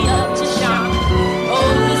moonbeams enough to shine.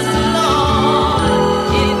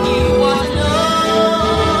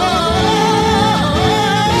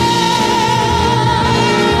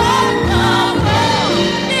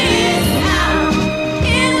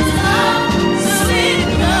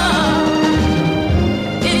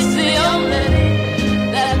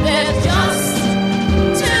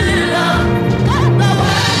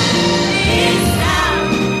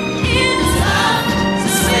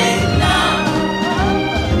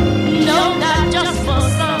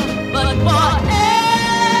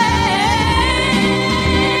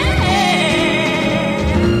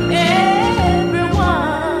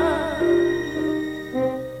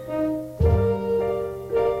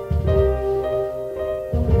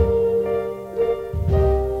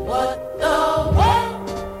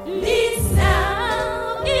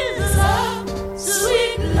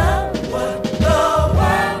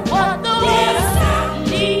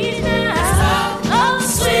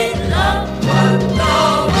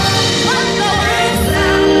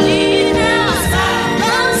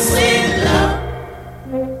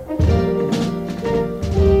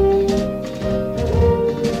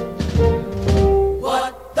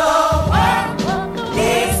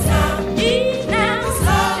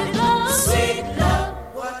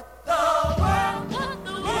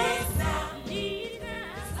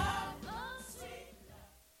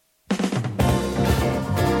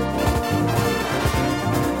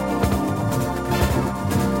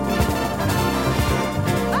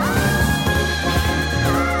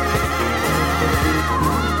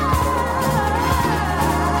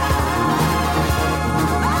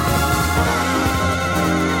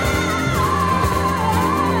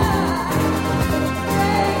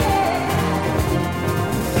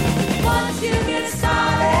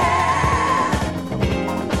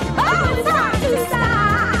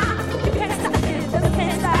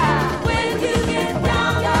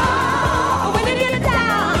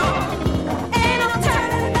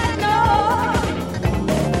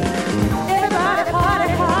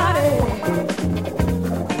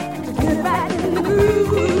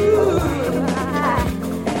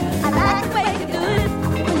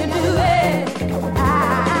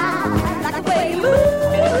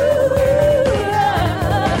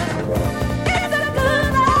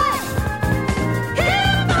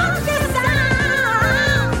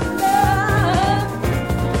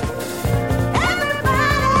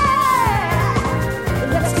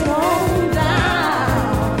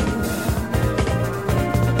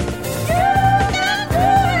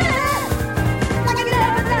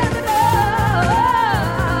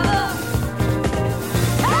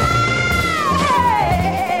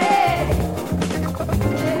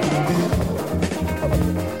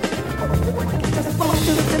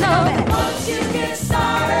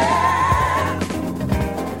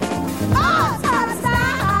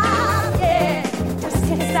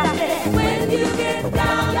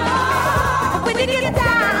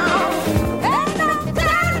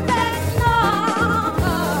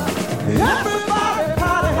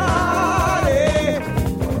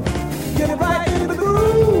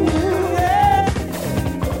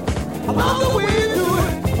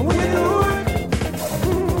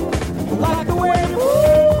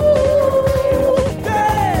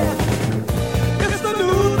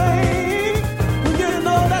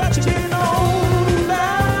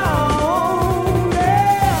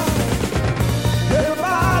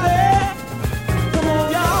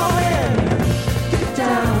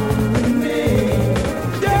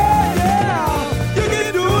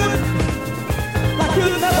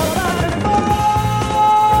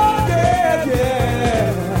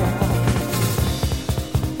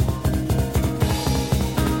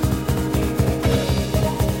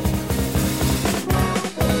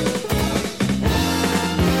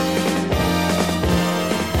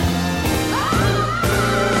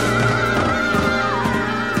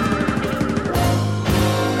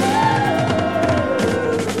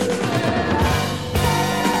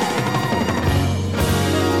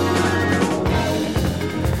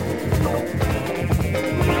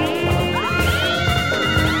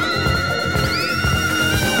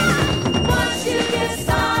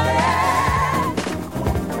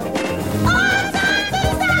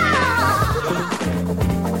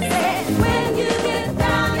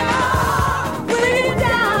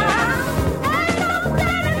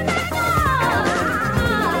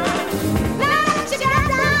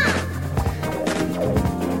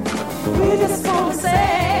 We just wanna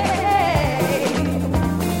say,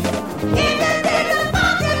 if you dig the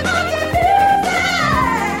funky, funky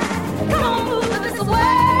music, come on, move this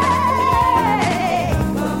way.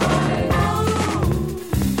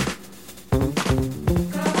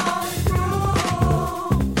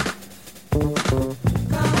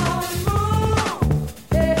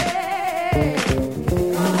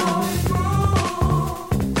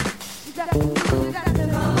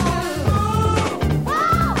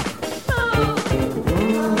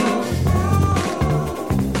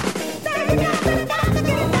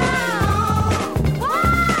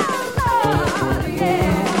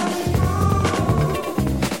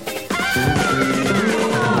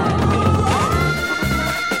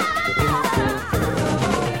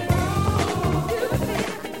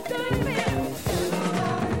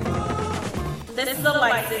 This is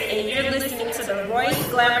Alexis, and you're listening to the Royce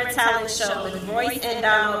Glamour Talent Show with Royce and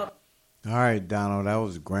Donald. All right, Donald, that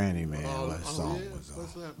was Granny, man. That song was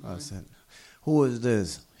on. I said, who is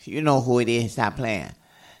this? You know who it is. Stop playing.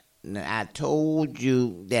 I told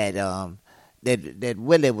you that that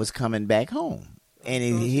Willie was coming back home, and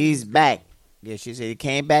he's back. Yeah, she said he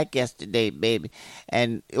came back yesterday, baby,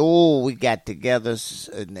 and we got together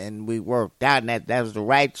and we worked out. And that was the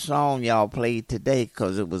right song y'all played today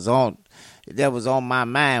because it was on. That was on my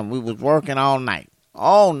mind. We was working all night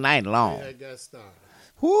long. Yeah, I got started.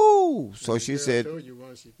 Whoo! So she said told you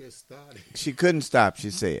once she get started. She couldn't stop.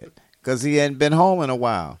 She said because he hadn't been home in a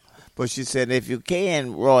while. But she said, if you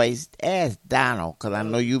can, Royce, ask Donald, because I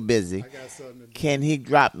know you busy. Can he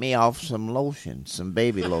drop me off some lotion, some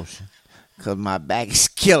baby lotion? Because my back is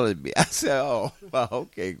killing me. I said, oh, well,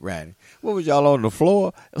 okay, Granny. What was y'all on the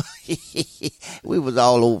floor? We was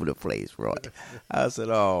all over the place, Roy. I said,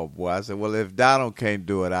 oh, boy. I said, well, if Donald can't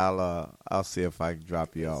do it, I'll see if I can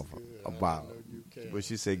drop you off a bottle. But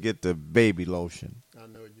she said, get the baby lotion. I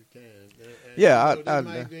know you can. And yeah, they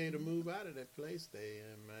might be able to move out of that place they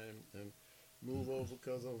in, man, and move over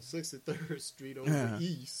because on 63rd Street over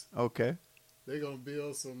east. Okay. They're going to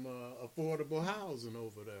build some affordable housing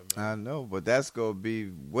over there, man. I know, but that's going to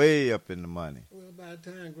be way up in the money. Well, by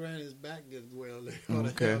the time Granny's back gets well, they ought to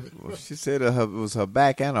Okay. have it. Well, she said it was her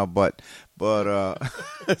back and her butt, but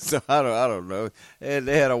so I don't know. And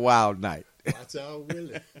they had a wild night. Watch out,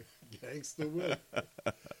 Willie. Gangster Willie.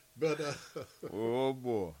 But oh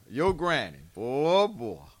boy, your granny, oh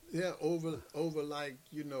boy. Yeah, over like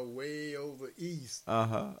way over east.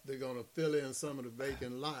 They're gonna fill in some of the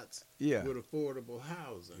vacant lots. Yeah. With affordable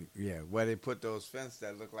housing. Yeah, where they put those fences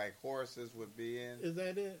that look like horses would be in. Is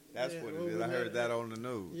that it? That's what it is. I heard that on the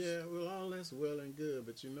news. Yeah, well, all that's well and good,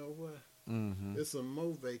 but you know what? Mm-hmm. There's some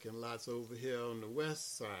more vacant lots over here on the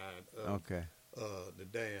west side of the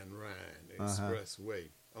Dan Ryan Expressway.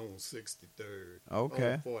 On 63rd,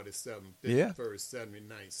 okay, on 47th, 51st, yeah.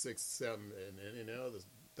 79th, 67th, and any other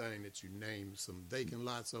thing that you named, some vacant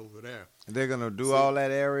lots over there. They're going to do all that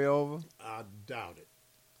area over? I doubt it.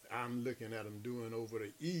 I'm looking at them doing over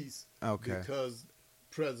the east because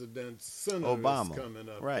President Senator Obama is coming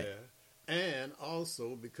up right. there. And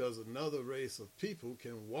also because another race of people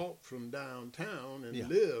can walk from downtown and Yeah.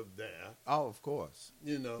 live there. Oh, of course.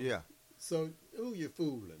 Yeah. So who you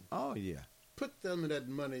fooling? Oh, yeah. Put them that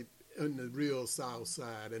money in the real south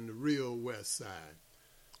side and the real west side.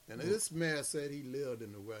 And this man said he lived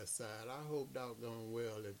in the west side. I hope doggone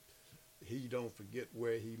well that he don't forget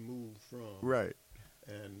where he moved from. Right.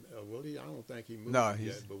 And, I don't think he moved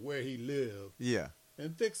yet, but where he lived. Yeah.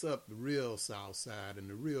 And fix up the real south side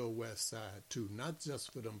and the real west side, too. Not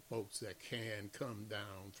just for them folks that can come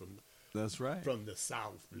down from That's right. From the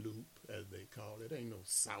South Loop, as they call it. Ain't no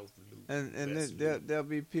South Loop. And there'll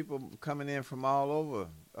be people coming in from all over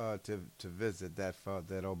to visit that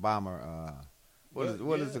Obama.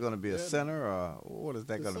 What is it going to be? A center, or what is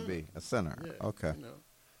that going to be? A center. Yeah, okay.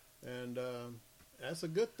 And that's a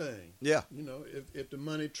good thing. Yeah. If the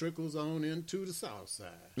money trickles on into the south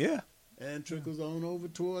side. Yeah. And trickles on over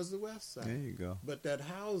towards the west side. There you go. But that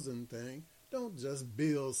housing thing. Don't just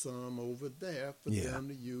build some over there for them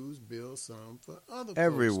to use. Build some for other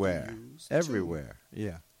everywhere. folks to use. Everywhere. Too.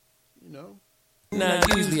 Yeah. Now,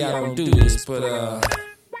 usually I don't do this, but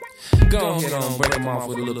go ahead on, break them off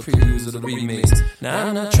with a little previews of the remix. Now,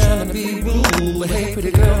 I'm not trying to be rude, but hey,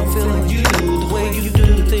 pretty girl, I'm feeling you. The way you do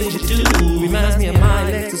the things you do reminds me of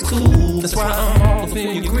my Lexus cool. That's why I'm all up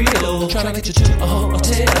in your grill, trying to get you to a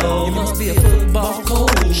hotel. You must be a football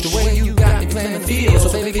coach, the way you got me playing the field.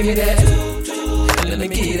 So baby, give me that. Let me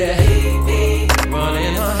get that.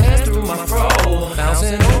 Running my hands through my fro,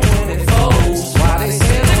 bouncing on 24s. Why they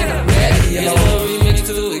say I'm ready? It's a remix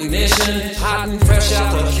to ignition, hot and fresh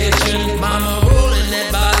out the kitchen. Mama rolling that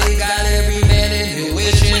body, got every man in here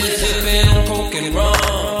wishing. Sipping poking wrong.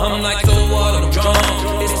 I'm like the water drum.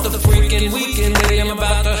 It's the freaking weekend, baby. I'm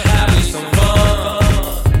about to have me some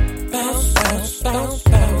fun. Bounce, bounce, bounce,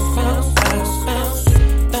 bounce, bounce, bounce, bounce,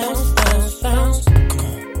 bounce, bounce, bounce. Come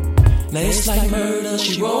on. Now it's like murder,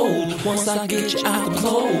 she rolled. Once I get you out the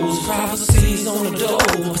clothes, prophecies on the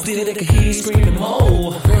door. Still they can hear you screaming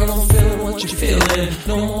more. Girl, I'm feeling what you're feeling.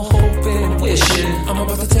 No more hoping and wishing. I'm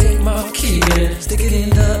about to take my key and stick it in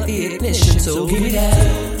the ignition. So give me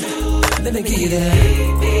that. Let me give you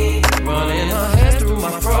that. Running my hands through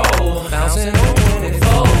my fro, bouncing on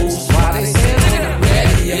 24s. Why they say I'm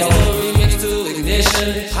ready? Yellow remix to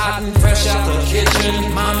ignition, hot and fresh out the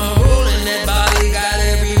kitchen. Mama rolling that body, got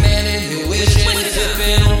every man in here wishing.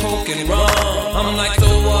 Sipping on poking rum, I'm like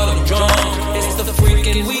the water drum. It's the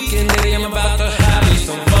freaking weekend, baby. I'm about to have me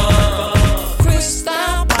some fun.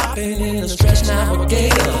 Crystal popping in a stretch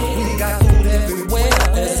navigator. We got food everywhere,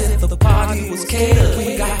 as if the party was catered.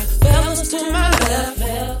 We got fellas to my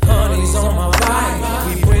left, honey's on my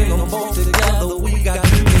right. We bring them both together, we got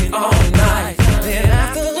drinking all night. Then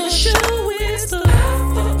after the show, it's the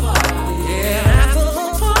after party. Yeah, after the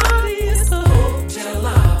party, it's the hotel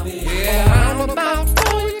lobby. Yeah, I'm about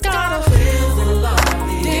 4, you gotta feel the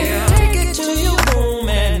lobby. Yeah, take it to your room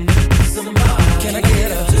and somebody. Can I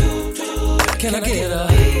get a? Can I get a?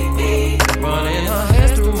 Running her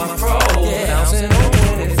hands through my fro, bouncing on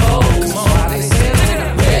 24. Come on, they say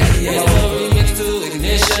I'm ready. Yellow remix to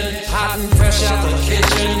ignition, hot and fresh out the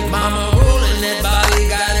kitchen. Mama rolling that body,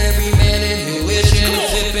 got every man in here wishing.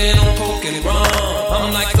 Sipping on poking rum,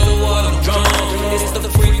 I'm like the water drum. It's the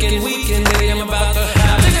freaking weekend, baby. I'm about to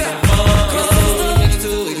have me some fun. Yellow remix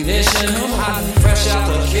to ignition, hot and fresh out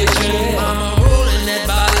the kitchen. Mama rolling that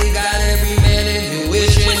body, got every man in here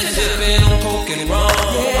wishing. Sipping on poking rum,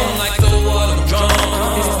 I'm like the water drum.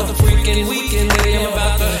 It's the freaking weekend, baby. I'm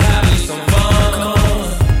about to have me some fun. Come on,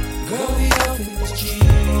 girl, we off in this Jeep,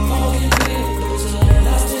 walking windows up,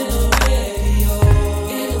 lost in the radio,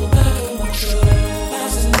 in the back of my truck,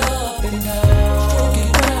 bouncing up and down,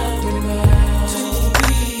 stroking round and round to the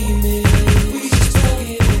remix. We just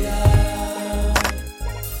tugging it out.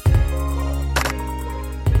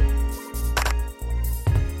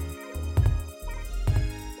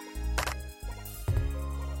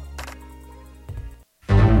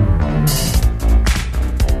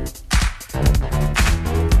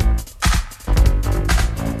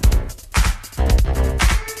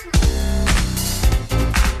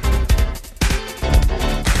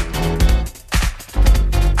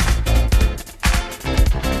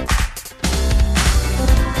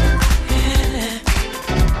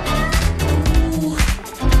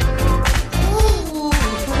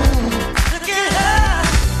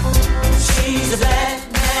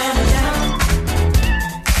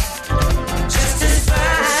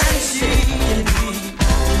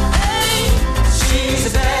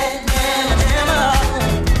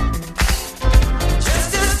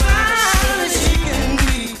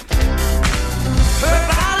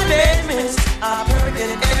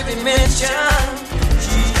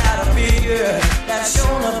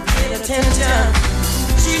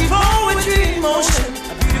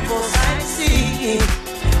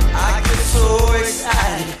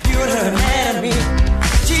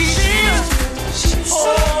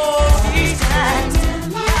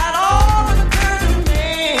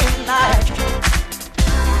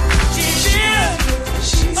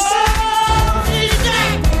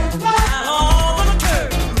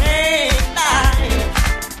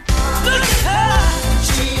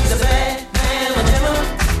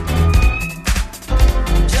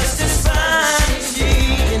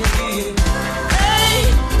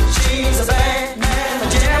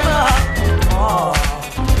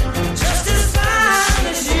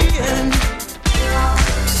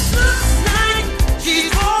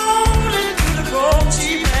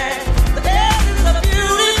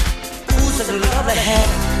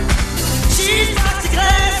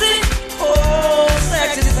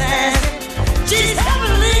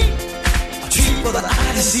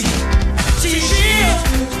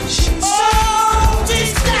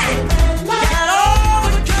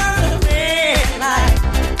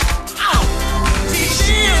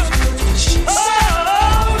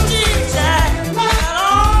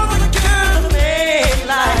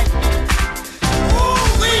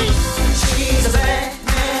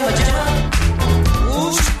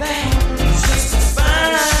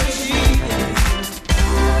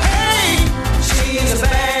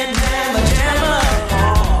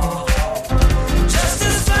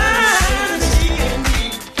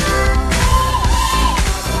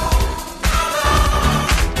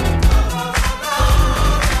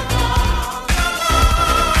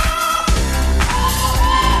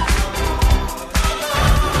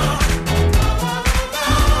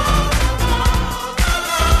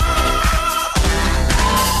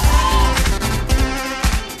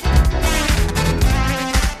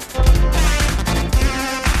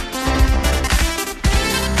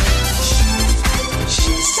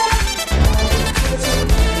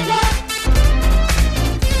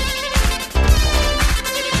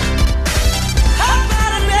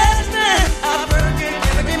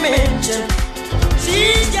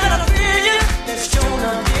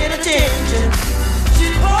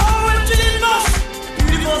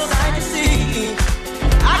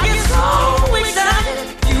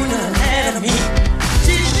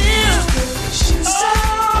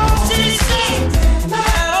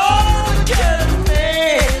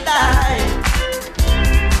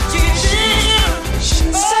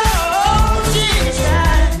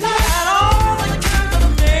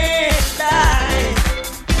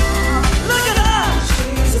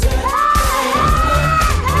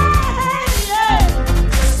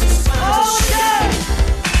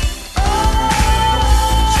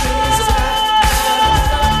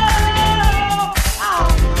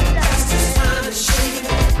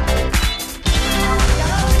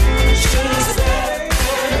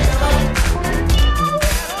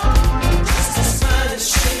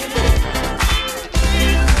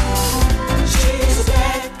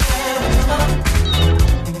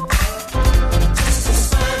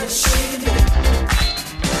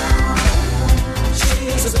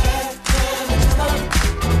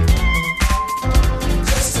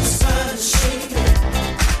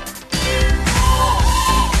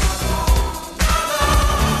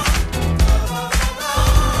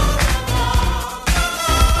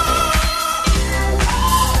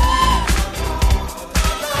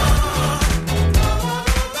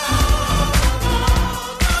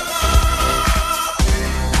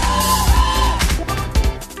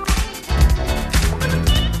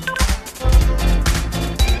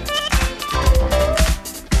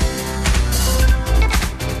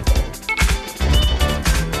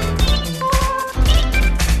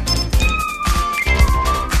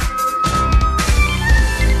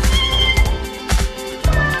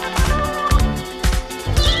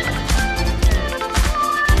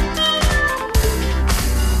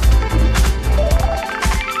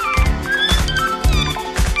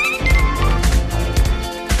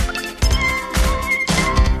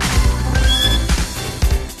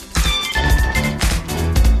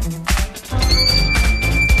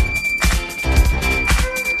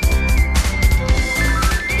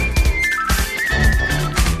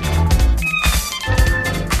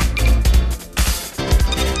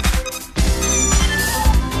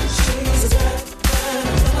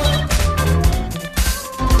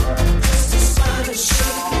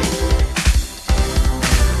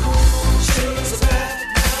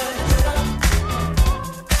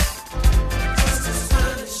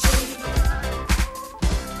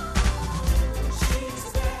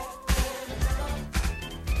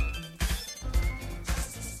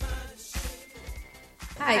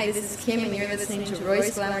 Kim, and you're listening to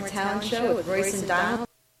Royce Glamour Talent Show with Royce and Donald.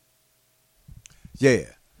 Yeah.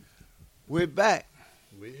 We're back.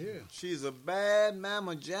 We're here. She's a bad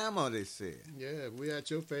mama jamma, they said. Yeah, we at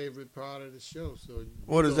your favorite part of the show. So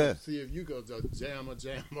what is that? See if you go to jamma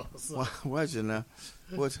or something. Watch it now.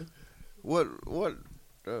 What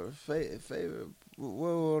favorite? What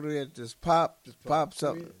were they at this pop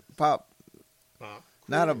something? Pop.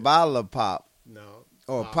 Not a bottle of pop. No.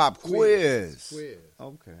 Or pop quiz. Quiz.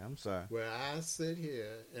 Okay, I'm sorry. Where I sit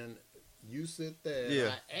here and you sit there. Yeah.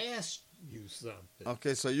 And I ask you something.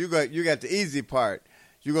 Okay, so you got the easy part.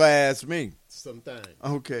 You gonna ask me something.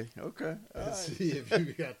 Okay. Let's see if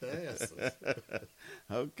you got the answers.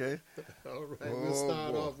 Okay. All right. We'll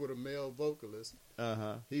start off with a male vocalist.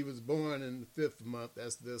 He was born in the 5th month.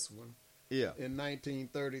 That's this one. Yeah. In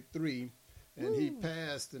 1933, and he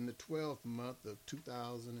passed in the 12th month of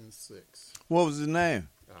 2006. What was his name?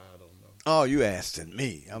 I don't know. Oh, you asking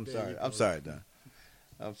me? I'm sorry, Don.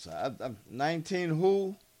 I'm sorry. 19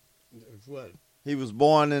 who? What? He was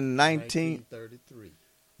born in 1933.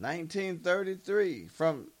 1933.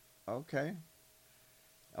 Okay.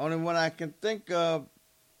 Only one I can think of,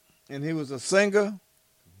 and he was a singer?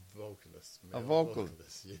 Vocalist. A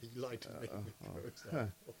vocalist. Yeah, you like to make me first.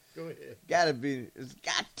 Go ahead. It's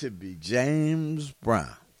got to be James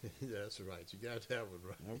Brown. That's right. You got that one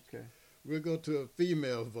right. Okay. We'll go to a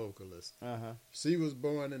female vocalist. She was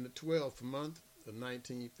born in the 12th month of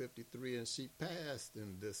 1953, and she passed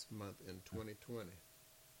in this month in 2020.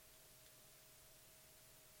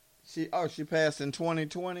 She passed in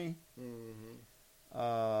 2020?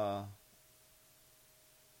 Mm-hmm.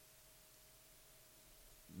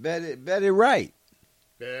 Betty Wright.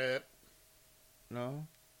 Yep. No?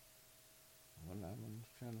 Well, I'm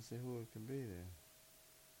trying to see who it could be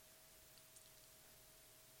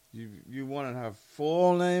then. You wanted her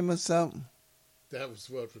full name or something? That was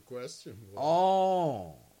what the question was.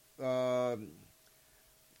 Oh.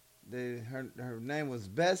 Her name was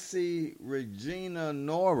Bessie Regina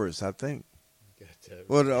Norris, I think. You got that right.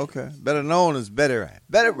 Well, okay. Better known as Betty Wright.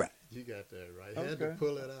 Betty Wright. You got that right. Had to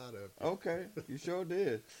pull it out of you. Okay. You sure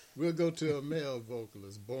did. We'll go to a male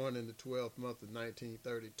vocalist born in the 12th month of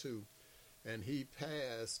 1932, and he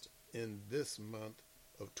passed in this month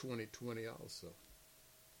of 2020 also.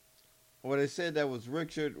 Well, they said that was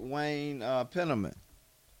Richard Wayne Penniman.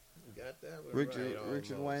 You got that one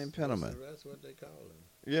Richard Wayne Penniman. That's what they call him.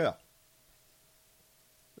 Yeah.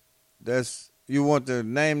 You want to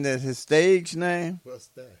name his stage name? What's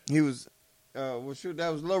that? He was, that was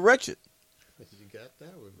Little Richard. You got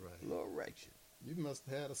that one right. Little Richard. You must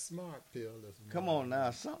have had a smart pill this morning. Come on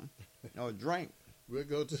now, something. Or drink. We'll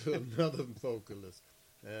go to another vocalist,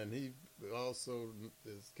 and he also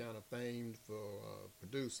is kind of famed for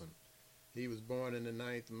producing. He was born in the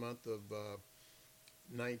 9th month of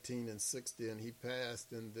 1960, and he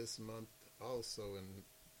passed in this month also in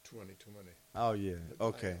 2020. Oh yeah,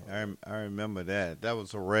 okay. I remember that. That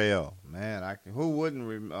was Harrell, man. Who wouldn't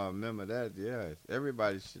remember that? Yeah,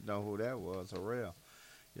 everybody should know who that was. Harrell.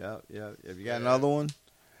 Yeah. Have you got another one?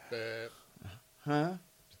 Huh?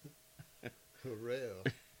 Harrell.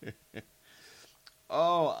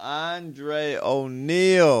 Oh, Andre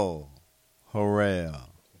O'Neal. Harrell.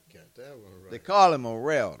 Got that one right. They call him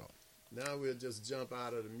Harrell though. Now we'll just jump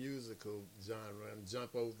out of the musical genre and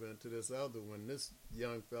jump over into this other one. This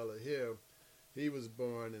young fella here, he was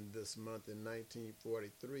born in this month in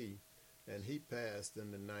 1943, and he passed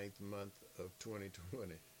in the 9th month of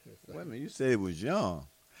 2020. Wait a minute, you said he was young.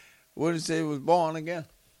 What did you say he was born again?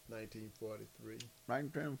 1943.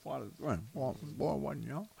 1943. Born wasn't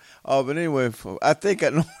young. Oh, but anyway, I think I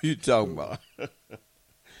know what you're talking about.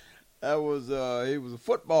 That was he was a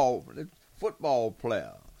football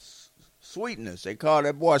player. Sweetness. They call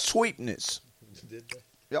that boy Sweetness. Did they?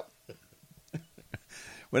 Yep.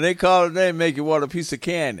 When they call it, they make you want a piece of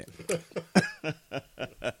candy.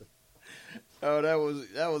 Oh, that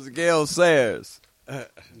was Gail Sayers.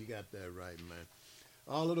 You got that right, man.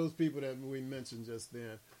 All of those people that we mentioned just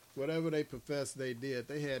then, whatever they professed they did,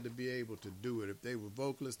 they had to be able to do it. If they were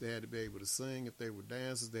vocalists, they had to be able to sing. If they were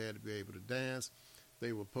dancers, they had to be able to dance. If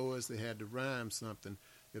they were poets, they had to rhyme something.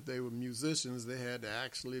 If they were musicians, they had to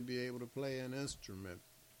actually be able to play an instrument.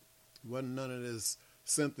 Wasn't none of this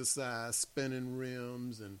synthesized spinning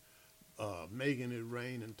rims and making it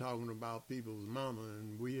rain and talking about people's mama.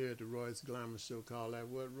 And we here at the Royce Glamour Show call that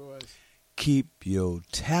what, Royce? Keep your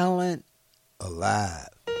talent alive.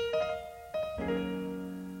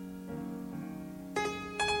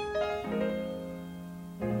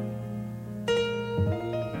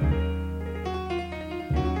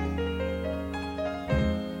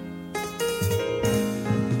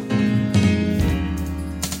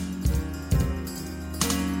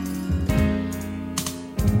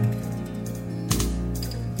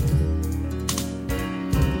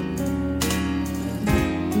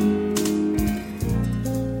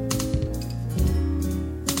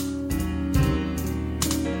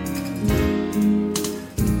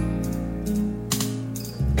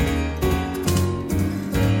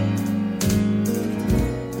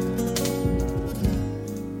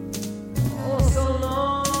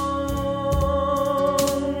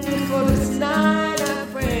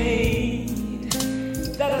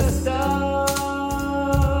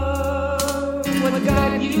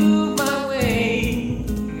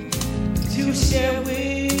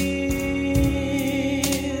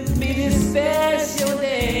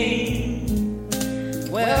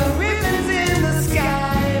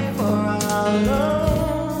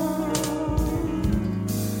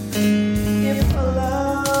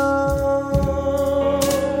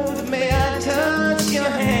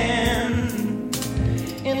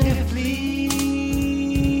 Can you please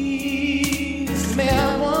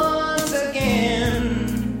smell once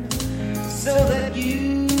again so that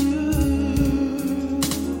you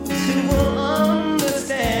too will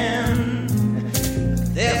understand?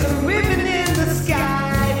 There's a ribbon in the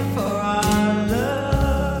sky for our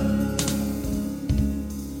love.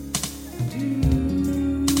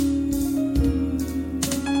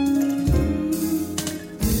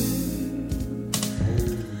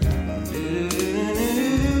 Do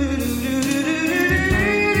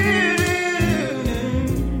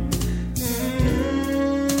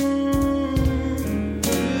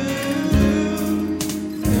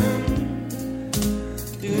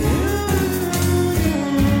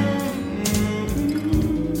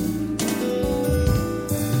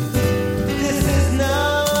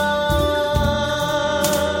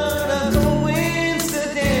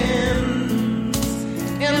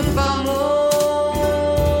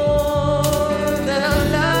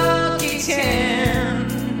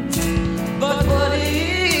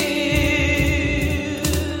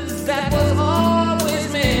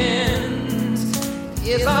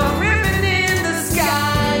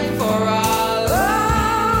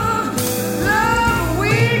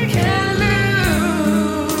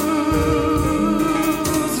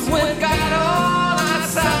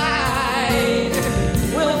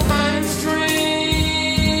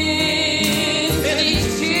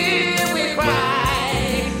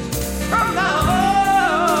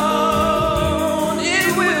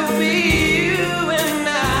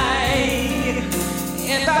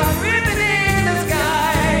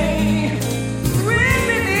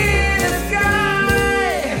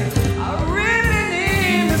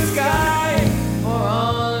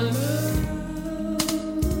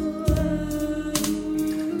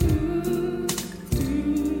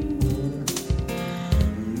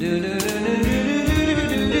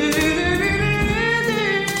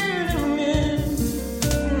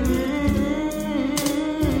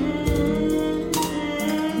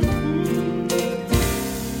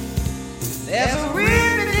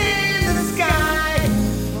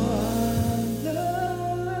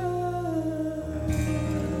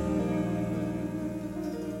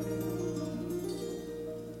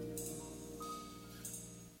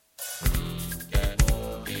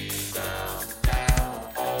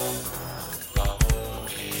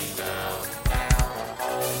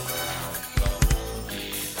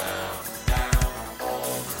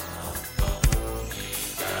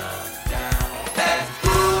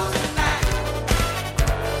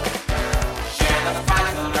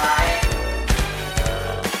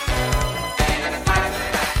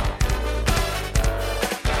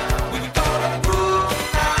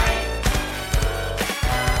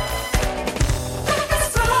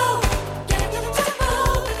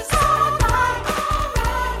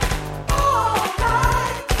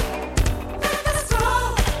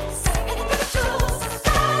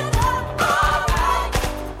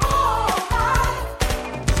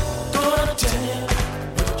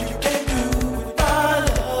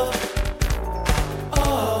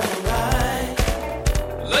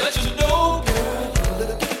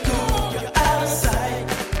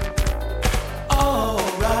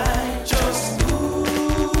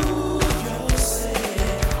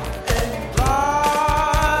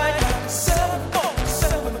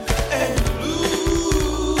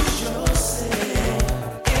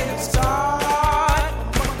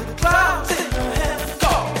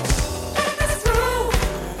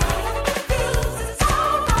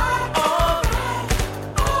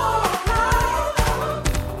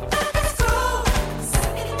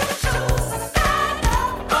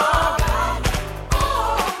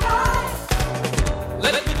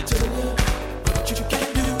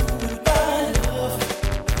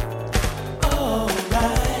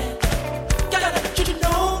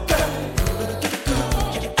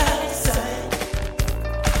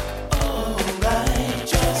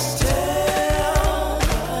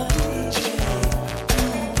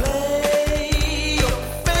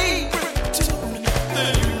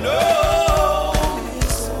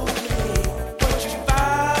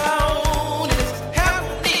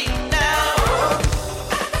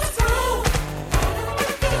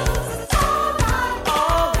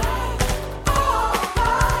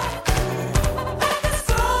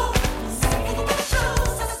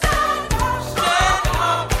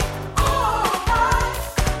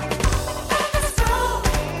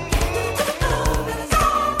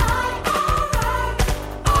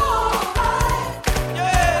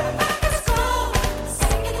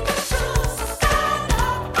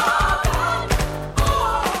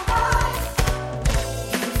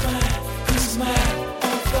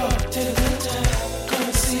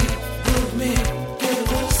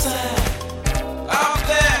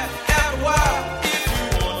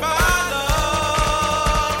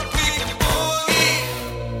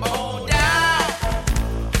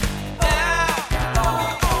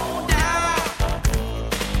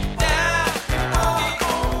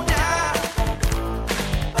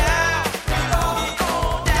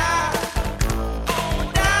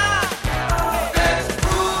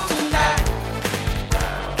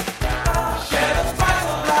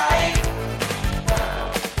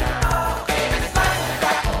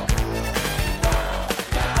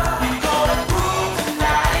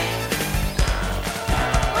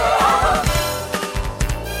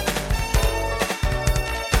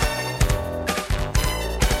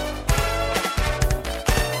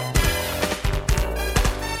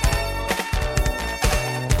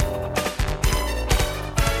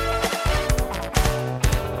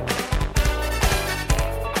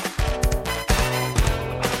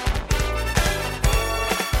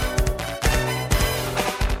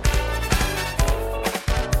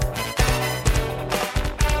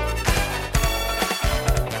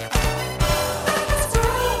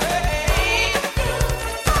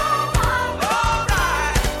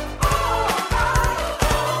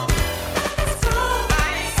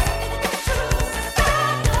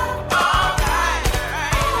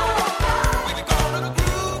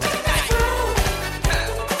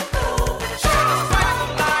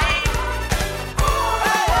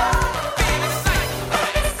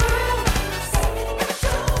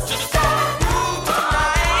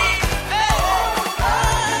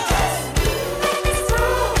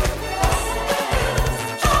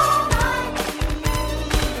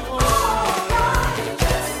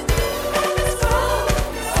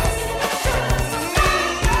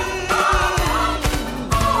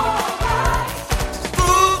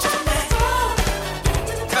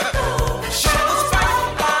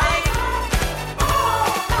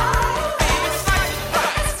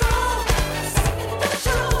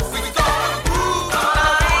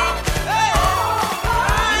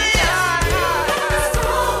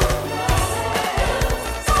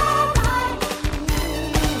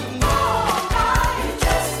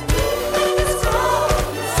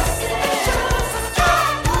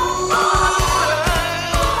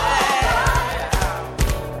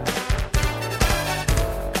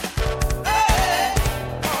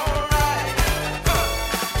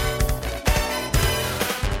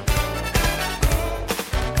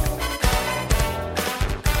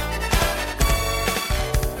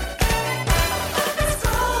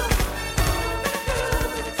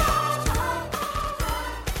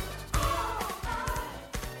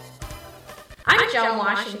Joan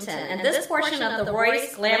Washington, and this portion of the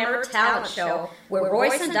Royce Glamour Talent Show with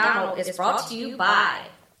Royce and Donald is brought to you by...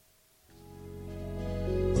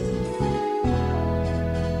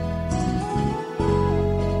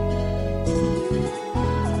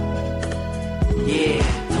 Yeah,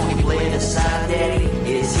 Tony Blair, the sign daddy,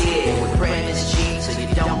 is here with Brandon's cheap so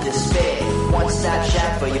you don't despair. One-stop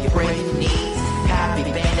shop for your printing needs. Copy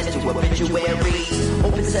banners to obituaries.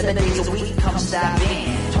 Open 7 days a week, come stop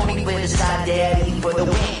in. Tony Blair, the sign daddy for the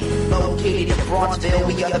win. Located in Bronxville,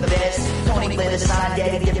 we are the best. Tony Blair, the sign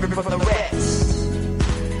daddy, different from the rest.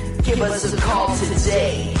 Give us a call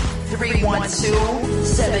today.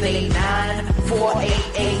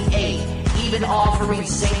 312-789-4888. Even offering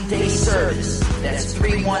same-day service. That's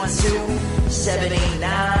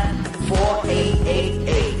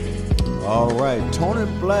 312-789-4888. All right, Tony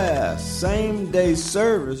Blair, same-day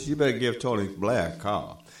service. You better give Tony Blair a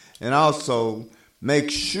call. And also,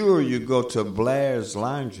 make sure you go to Blair's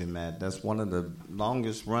Laundromat. That's one of the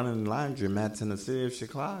longest-running laundromats in the city of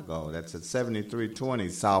Chicago. That's at 7320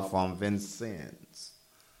 South on Vincennes.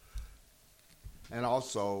 And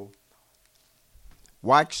also...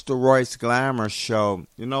 watch the Royce Glamour Show.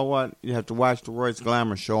 You know what? You have to watch the Royce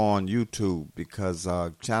Glamour Show on YouTube because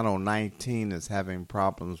Channel 19 is having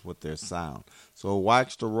problems with their sound. So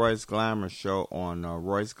watch the Royce Glamour Show on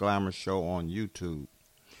Royce Glamour Show on YouTube.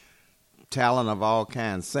 Talent of all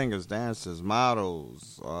kinds, singers, dancers,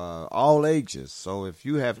 models, all ages. So if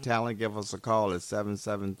you have talent, give us a call at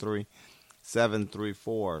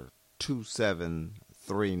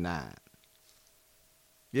 773-734-2739.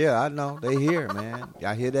 Yeah, I know. They here, man.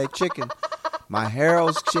 Y'all hear that chicken? My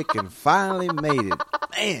Harold's chicken finally made it.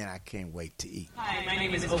 Man, I can't wait to eat. Hi, my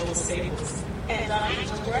name is Opal Staples, and I'm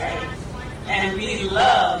Angel Gray. And we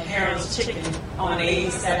love Harold's Chicken on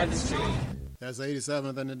 87th Street. That's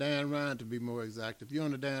 87th and the Dan Ryan, to be more exact. If you're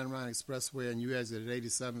on the Dan Ryan Expressway and you exit at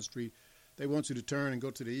 87th Street, they want you to turn and go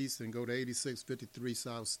to the east and go to 8653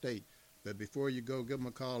 South State. But before you go, give them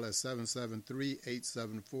a call at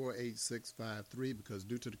 773-874-8653 because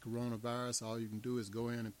due to the coronavirus, all you can do is go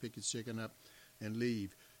in and pick your chicken up and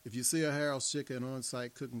leave. If you see a Harold's Chicken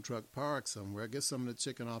on-site cooking truck parked somewhere, get some of the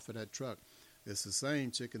chicken off of that truck. It's the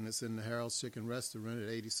same chicken that's in the Harold's Chicken restaurant at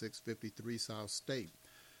 8653 South State.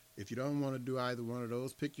 If you don't want to do either one of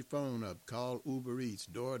those, pick your phone up. Call Uber Eats,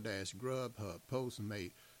 DoorDash, Grubhub,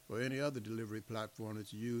 Postmate, or any other delivery platform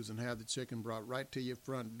that you use and have the chicken brought right to your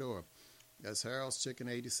front door. That's Harold's Chicken,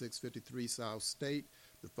 8653 South State.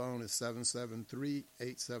 The phone is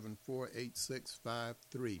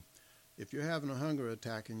 773-874-8653. If you're having a hunger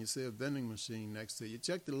attack and you see a vending machine next to you,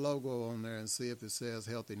 check the logo on there and see if it says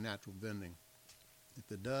Healthy Natural Vending.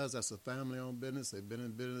 If it does, that's a family-owned business. They've been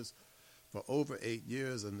in business for over 8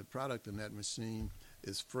 years, and the product in that machine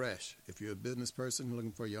is fresh. If you're a business person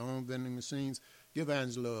looking for your own vending machines, give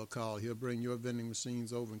Angelo a call. He'll bring your vending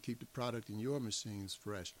machines over and keep the product in your machines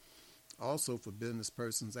fresh. Also, for business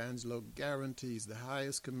persons, Angelo guarantees the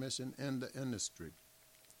highest commission in the industry.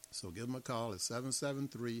 So give him a call at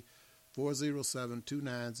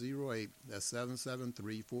 773-407-2908. That's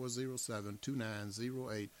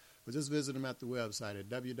 773-407-2908. Or just visit him at the website at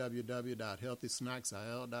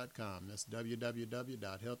www.healthysnacksil.com. That's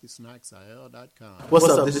www.healthysnacksil.com. What's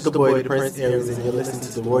up? This is the boy, Prince Aries, and you're listening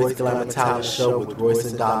to the Royce Glamour Talent Show with Royce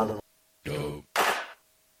and Donald. Cause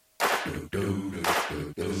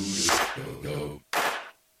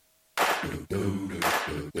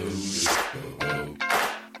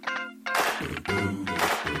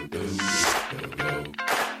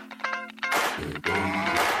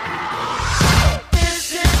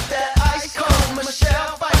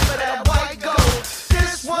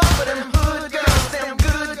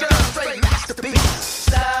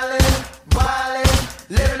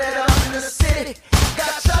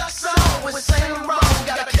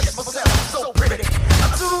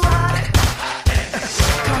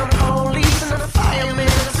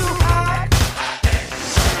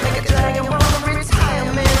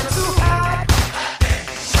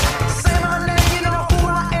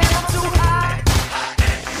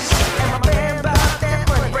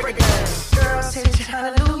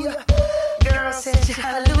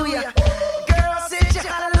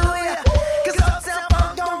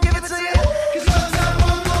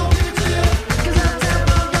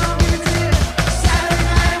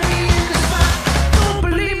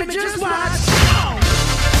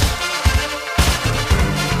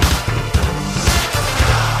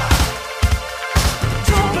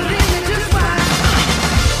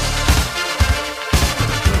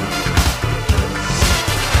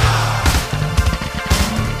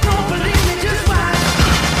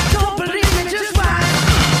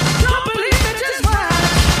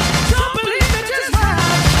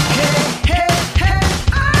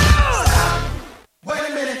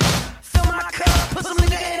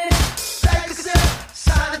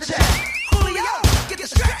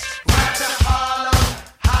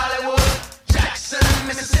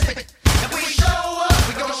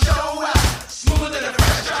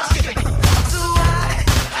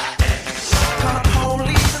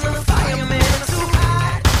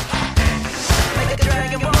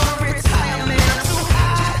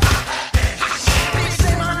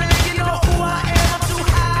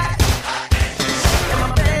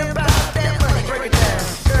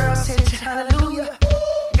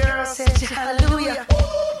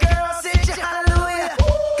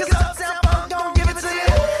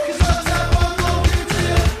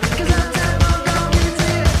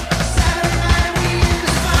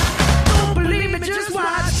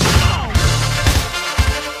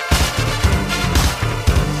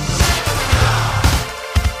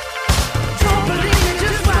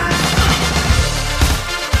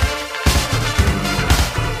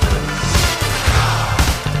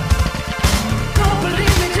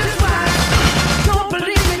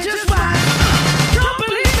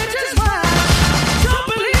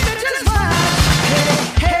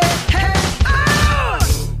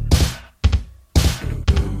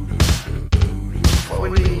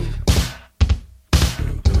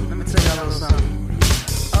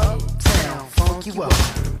funk you up.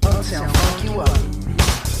 Uptown funk you up.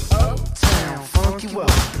 Uptown funk you up.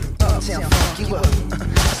 Uptown funk you up.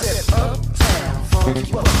 I said uptown funk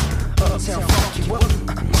you up. Uptown funk you up.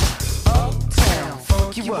 Uptown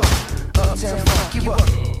funk you up. Uptown funk you up.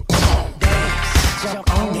 Dance, jump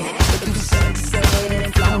on it. If you sexy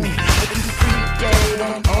and flow me. If you freak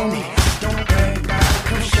then own it. Don't brag about it,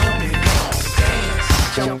 come show me.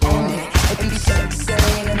 Dance, jump on it. If you sexy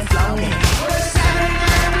and flow me. Well, it's Saturday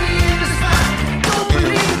night, we in the spot. Don't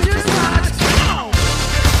believe it, just watch. Come on.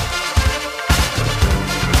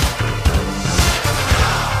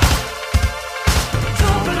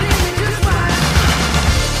 Don't believe it, just watch.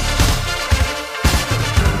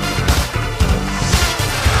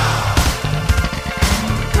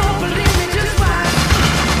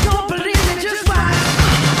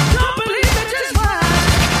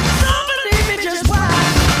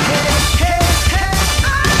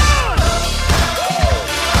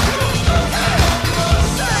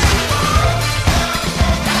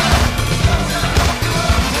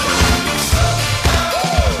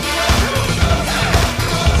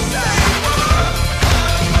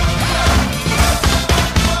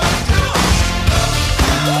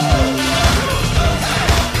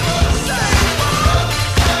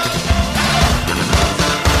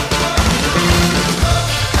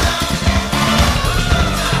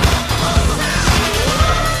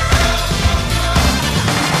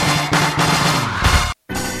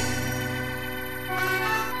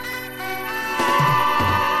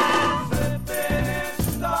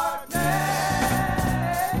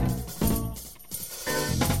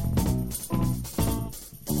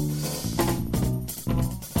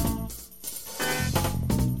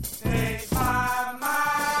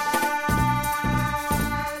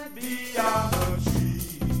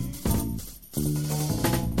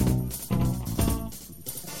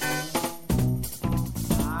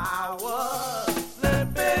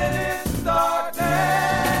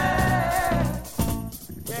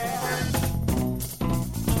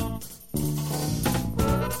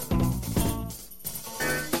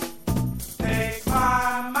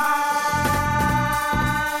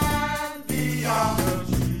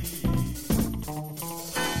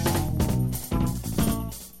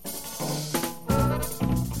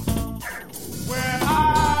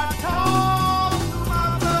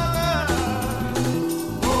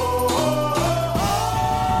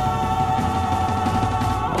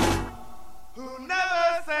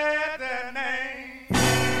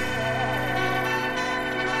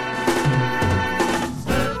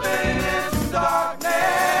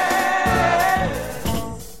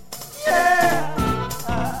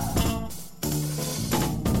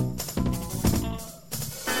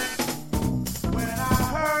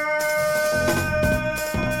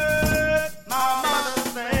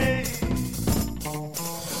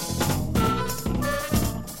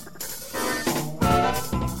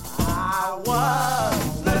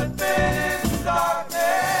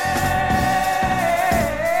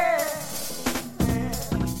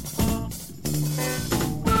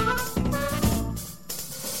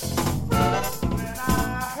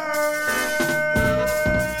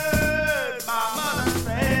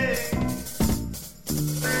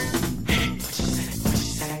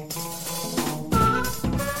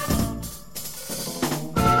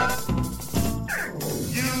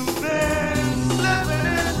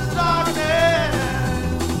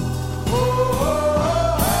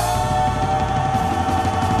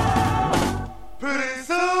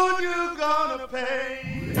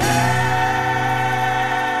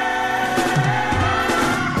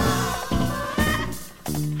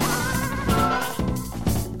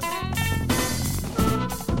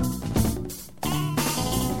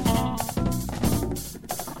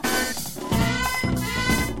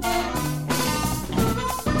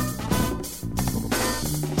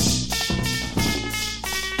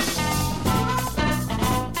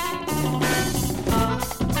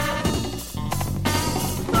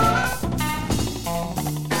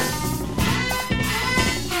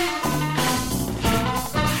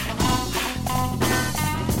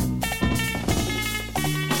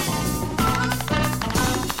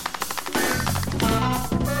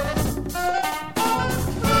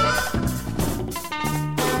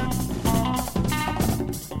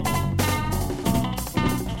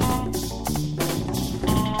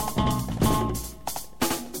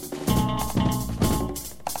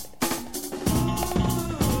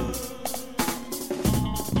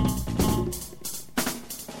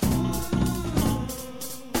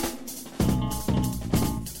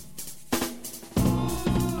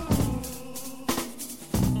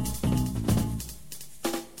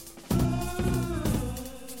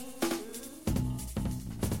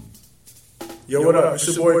 Yo, what up?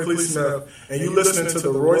 It's your boy Clee Smith, and you listening to the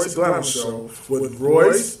Royce Glamour Show with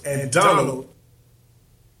Royce and Donald.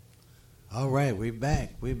 All right, we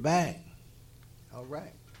back. All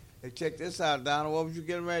right. Hey, check this out, Donald. What was you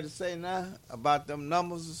getting ready to say now about them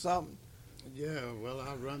numbers or something? Yeah, well,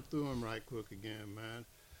 I'll run through them right quick again, man.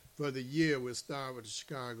 For the year, we'll start with the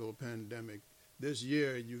Chicago pandemic. This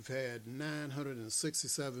year, you've had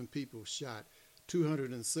 967 people shot.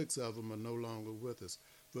 206 of them are no longer with us.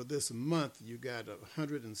 For this month, you got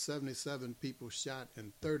 177 people shot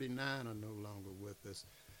and 39 are no longer with us.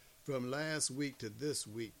 From last week to this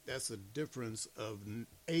week, that's a difference of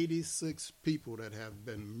 86 people that have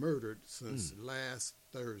been murdered since last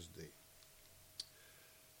Thursday.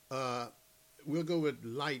 We'll go with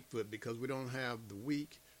Lightfoot because we don't have the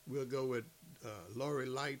week. We'll go with Lori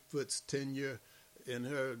Lightfoot's tenure in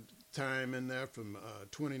her time in there from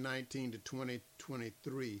 2019 to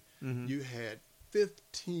 2023. You had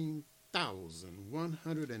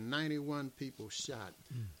 15,191 people shot,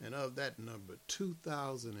 and of that number,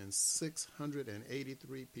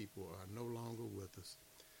 2,683 people are no longer with us.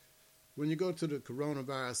 When you go to the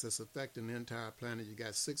coronavirus that's affecting the entire planet, you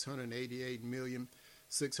got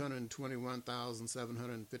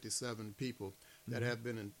 688,621,757 people that have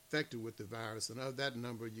been infected with the virus, and of that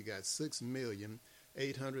number, you got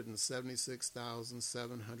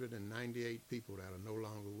 6,876,798 people that are no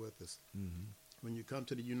longer with us. When you come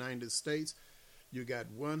to the United States, you got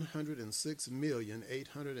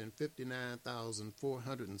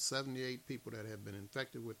 106,859,478 people that have been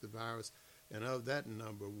infected with the virus, and of that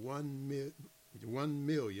number,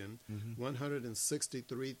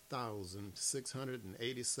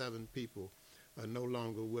 1,163,687 people are no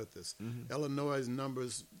longer with us. Illinois'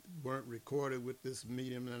 numbers weren't recorded with this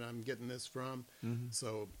medium that I'm getting this from,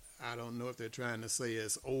 so I don't know if they're trying to say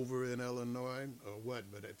it's over in Illinois or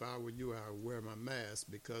what, but if I were you, I would wear my mask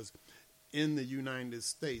because in the United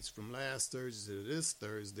States from last Thursday to this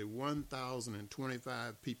Thursday,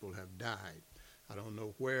 1,025 people have died. I don't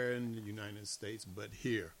know where in the United States, but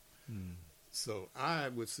here. So I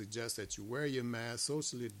would suggest that you wear your mask,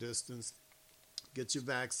 socially distance, get your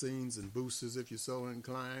vaccines and boosters if you're so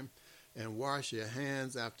inclined, and wash your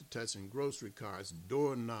hands after touching grocery carts,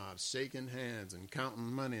 doorknobs, shaking hands, and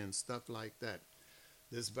counting money and stuff like that.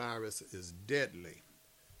 This virus is deadly.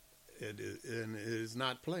 It is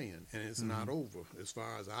not playing, and it's not over as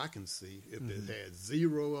far as I can see. If it had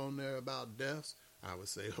 0 on there about deaths, I would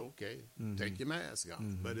say, okay, take your mask off.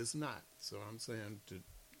 But it's not. So I'm saying to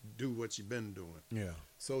do what you've been doing. Yeah.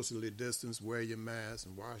 Socially distance, wear your mask,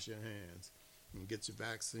 and wash your hands, and get your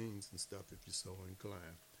vaccines and stuff if you're so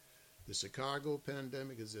inclined. The Chicago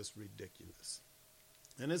pandemic is just ridiculous.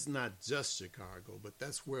 And it's not just Chicago, but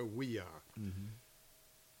that's where we are.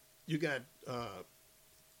 You got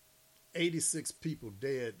 86 people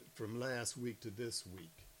dead from last week to this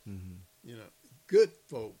week. You know, good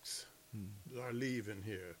folks are leaving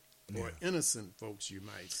here, or innocent folks, you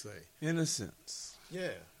might say. Innocents.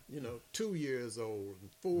 Yeah, 2 years old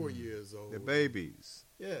and 4 years old. The babies.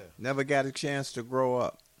 Yeah. Never got a chance to grow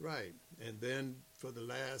up. Right. And then for the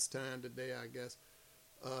last time today, I guess,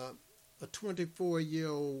 a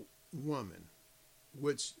 24-year-old woman,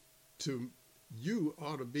 which to you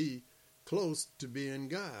ought to be close to being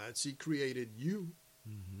God. She created you.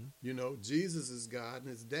 Jesus is God and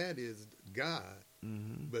his daddy is God.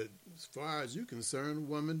 But as far as you're concerned,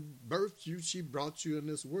 woman birthed you, she brought you in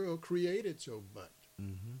this world, created your butt.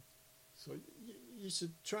 So you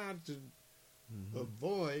should try to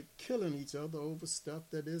avoid killing each other over stuff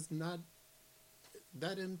that is not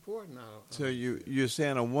that important. So you're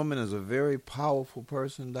saying a woman is a very powerful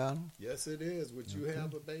person, Donald? Yes, it is. Would you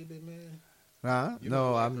have a baby, man? Huh?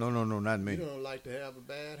 No, not me. You don't like to have a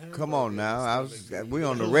bad hamburger? Come on now. We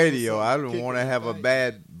on the radio. I don't want to have a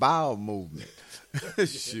bad bowel movement.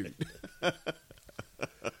 Shoot.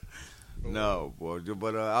 No, boy.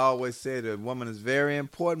 But I always say that woman is very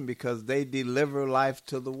important because they deliver life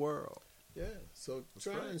to the world. Yeah. So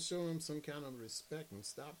try and show them some kind of respect and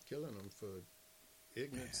stop killing them for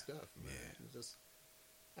ignorant stuff, man. Just,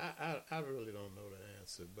 I really don't know the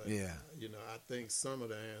answer, but I think some of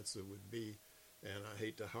the answer would be, and I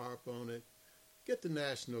hate to harp on it, get the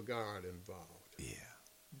National Guard involved. Yeah.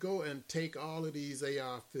 Go and take all of these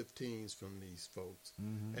AR-15s from these folks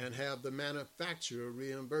and have the manufacturer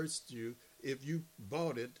reimburse you if you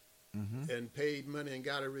bought it and paid money and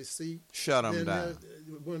got a receipt. Shut them down.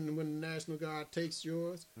 When the National Guard takes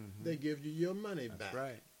yours, they give you your money back.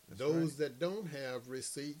 Right. Those that don't have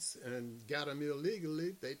receipts and got them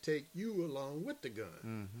illegally, they take you along with the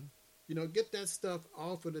gun. Get that stuff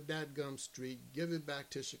off of the dadgum street, give it back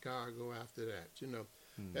to Chicago after that.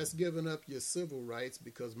 That's giving up your civil rights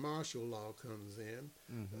because martial law comes in,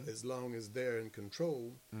 as long as they're in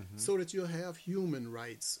control, so that you'll have human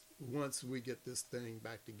rights once we get this thing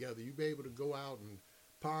back together. You'll be able to go out and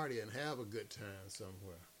party and have a good time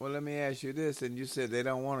somewhere. Well, let me ask you this, and you said they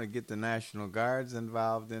don't want to get the National Guards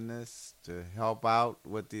involved in this to help out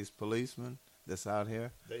with these policemen that's out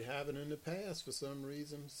here? They haven't in the past for some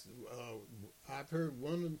reasons. I've heard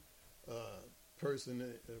one person,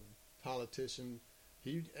 a politician,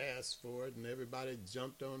 he asked for it, and everybody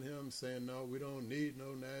jumped on him saying, no, we don't need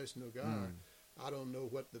no National Guard. I don't know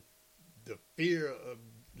what the fear of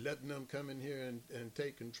letting them come in here and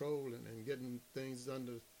take control and getting things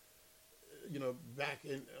under, back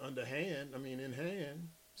in hand.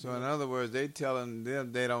 So in other words, they telling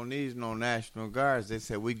them they don't need no National Guards. They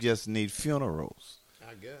said we just need funerals.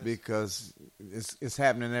 I guess. Because it's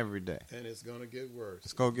happening every day. And it's going to get worse.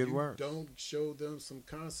 It's going to get worse. Don't show them some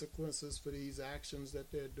consequences for these actions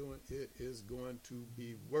that they're doing, it is going to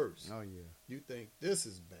be worse. Oh, yeah. You think this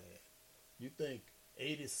is bad. You think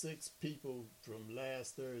 86 people from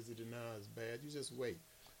last Thursday to now is bad. You just wait.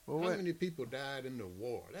 Well, how many people died in the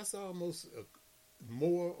war? That's almost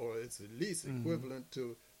more, or it's at least equivalent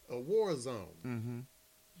to a war zone.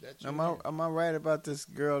 Am I right about this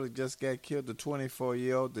girl that just got killed, the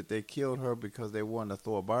 24-year-old, that they killed her because they wanted to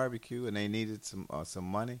throw a barbecue and they needed some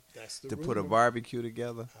money to put a barbecue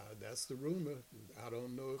together? That's the rumor. I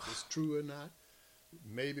don't know if it's true or not.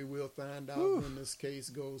 Maybe we'll find out when this case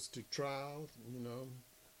goes to trial,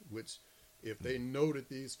 which if they know that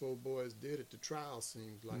these 4 boys did it, the trial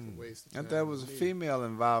seems like a waste of time. And there was a female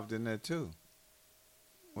involved in that too.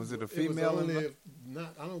 Was it a female?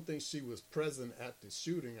 I don't think she was present at the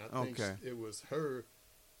shooting. I think it was her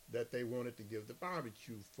that they wanted to give the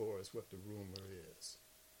barbecue for, is what the rumor is.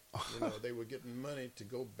 They were getting money to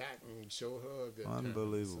go back and show her a good time.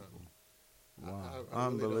 Unbelievable. Wow. I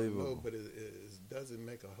Unbelievable. really don't know, but it doesn't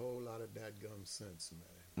make a whole lot of dadgum sense,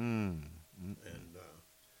 man. And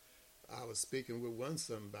I was speaking with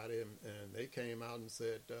somebody, and they came out and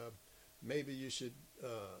said, maybe you should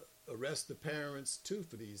arrest the parents too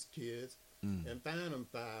for these kids and fine them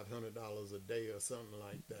 $500 a day or something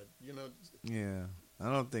like that. Yeah,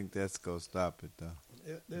 I don't think that's gonna stop it though.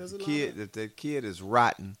 There's that kid is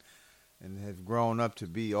rotten and has grown up to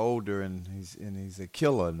be older, and he's a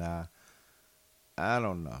killer now. I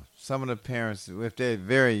don't know. Some of the parents, if they're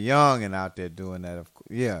very young and out there doing that,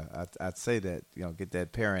 I'd say that, get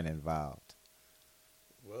that parent involved.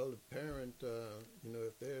 Well, the parent,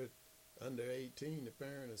 if they're under 18, the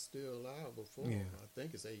parent is still liable for them. I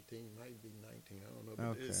think it's 18, might be 19, I don't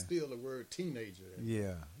know. But it's still the word teenager.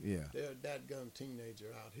 Yeah. They're a dadgum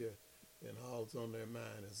teenager out here, and all's on their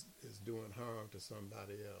mind is doing harm to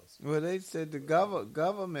somebody else. Well, they said the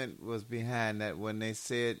government was behind that when they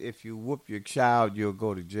said if you whoop your child, you'll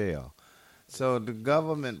go to jail. So the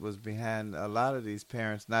government was behind a lot of these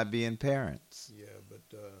parents not being parents. Yeah, but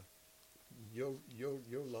your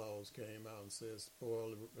laws came out and said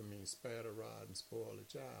spare the rod and spoil the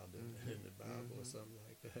child in the Bible or something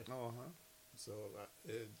like that. So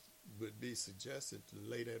it would be suggested to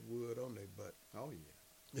lay that wood on their butt. Oh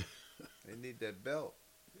yeah. They need that belt.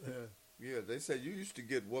 Yeah, they said you used to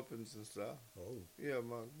get whoopings and stuff. Oh. Yeah,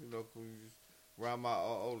 around my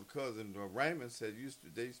older cousin Raymond said they used to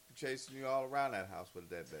be chasing you all around that house with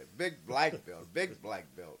that big black belt.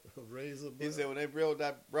 A razor belt. He said when they brought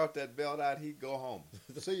that belt out, he'd go home.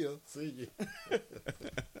 See you.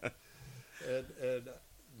 And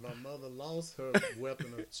my mother lost her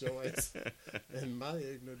weapon of choice, and my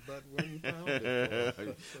ignorant butt went and found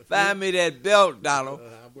it. Find me that belt, Donald.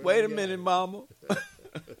 Wait a minute, Mama.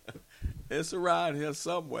 It's around here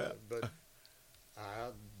somewhere. But I,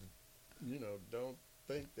 don't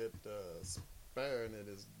think that sparing it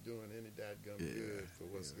is doing any dadgum good for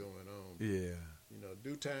what's going on. Yeah.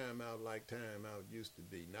 Do time out like time out used to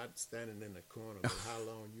be. Not standing in the corner with how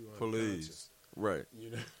long you unconscious. Right.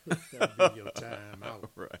 That'd be your time out.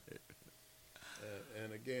 Right.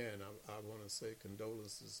 And again, I want to say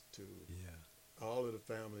condolences to all of the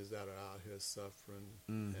families that are out here suffering.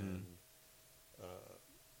 And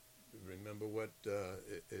remember what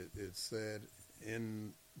it said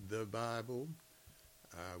in the Bible.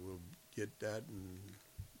 I will get that, and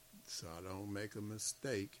so I don't make a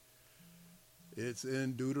mistake. It's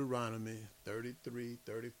in Deuteronomy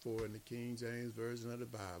 33:34 in the King James Version of the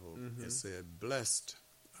Bible. It said, "Blessed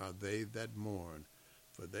are they that mourn,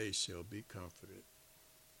 for they shall be comforted."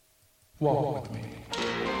 Walk with me.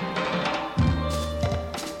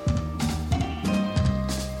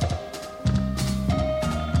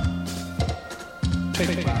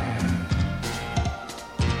 Take my hand.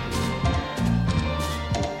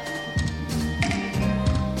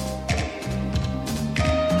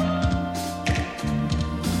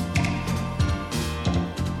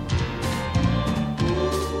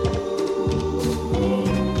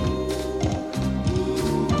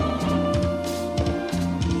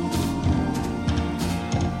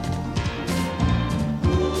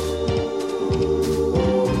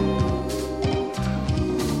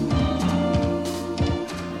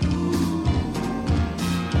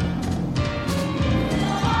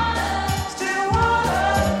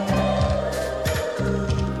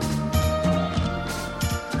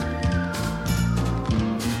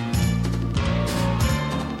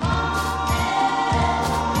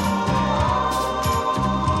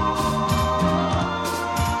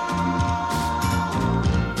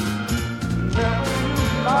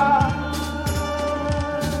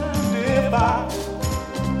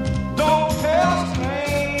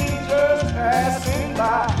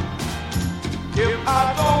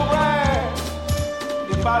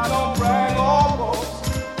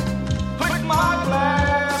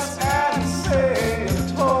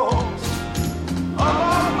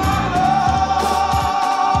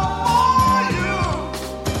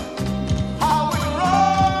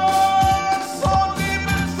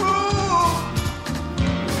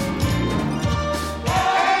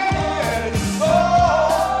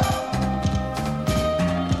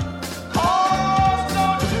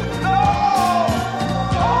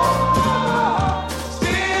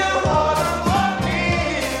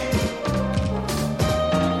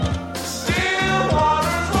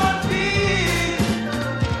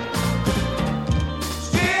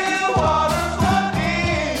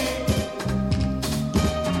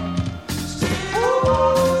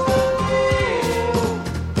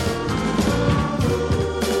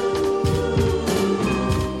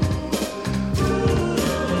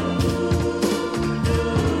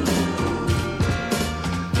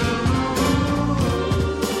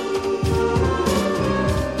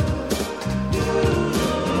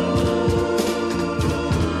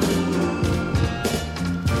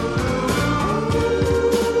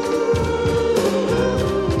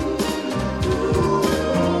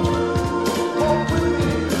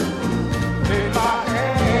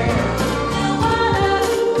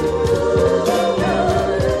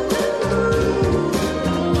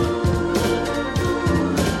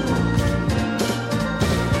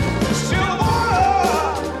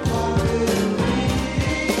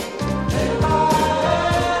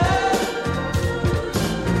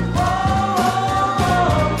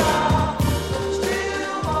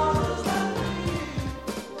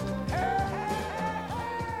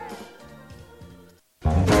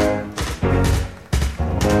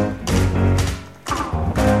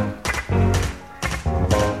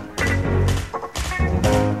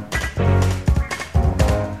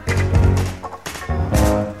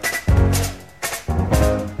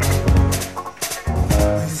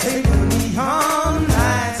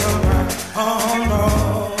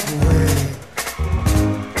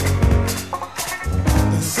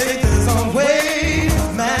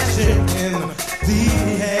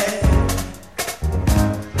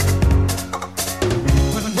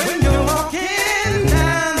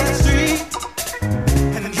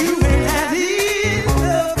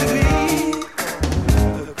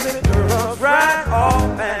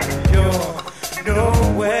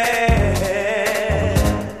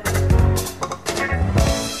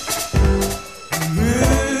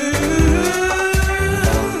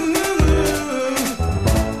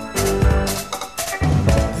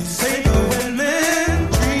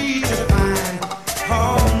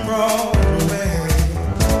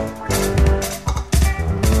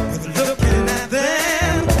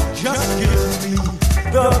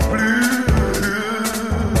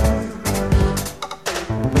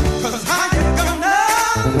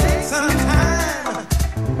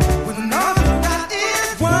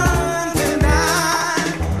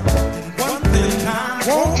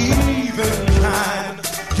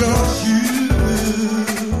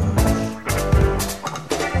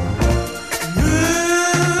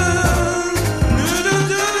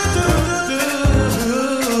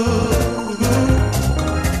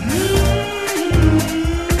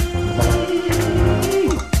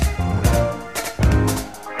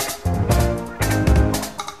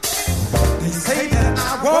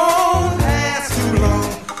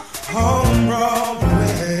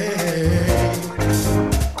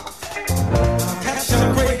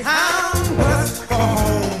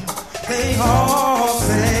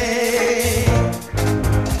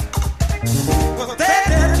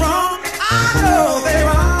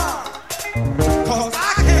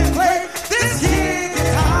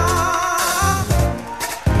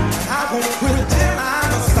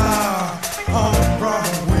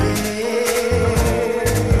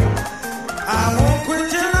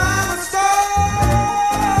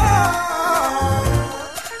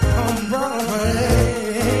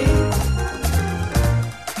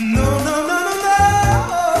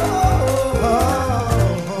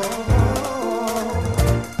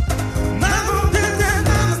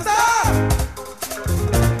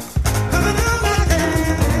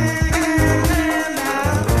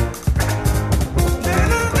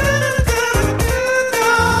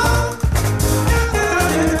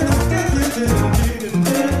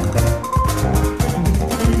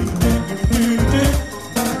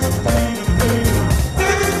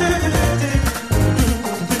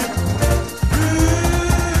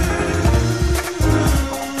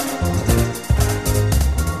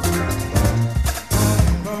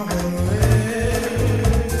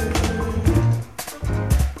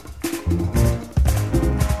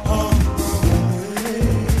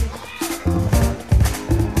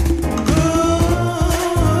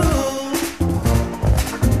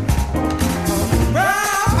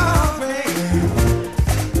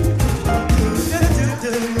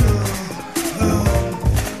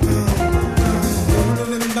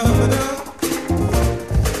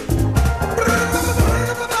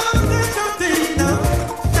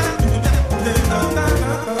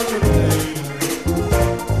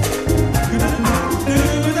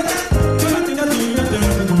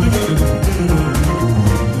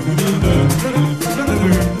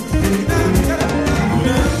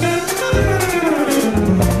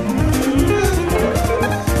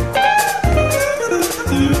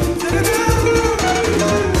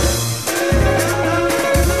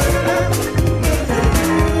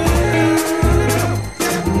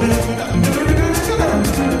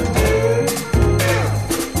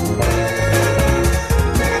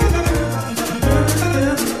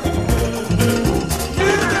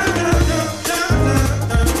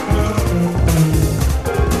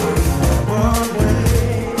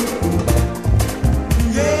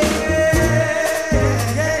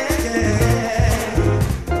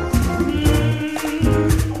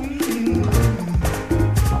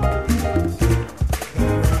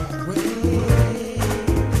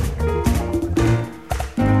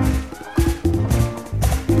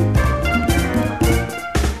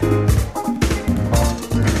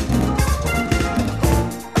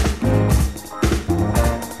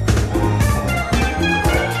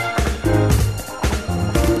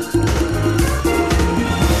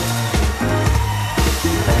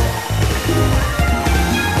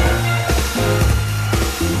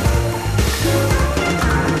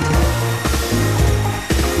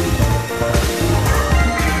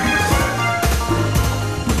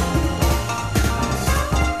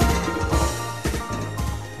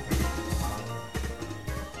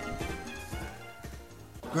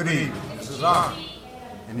 Donald.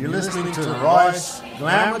 And you're listening to the Royce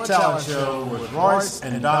Glamour Talent Show with Royce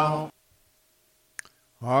and Donald.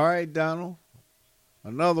 All right, Donald.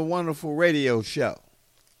 Another wonderful radio show.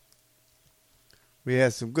 We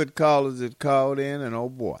had some good callers that called in, and oh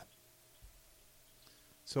boy.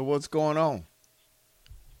 So what's going on?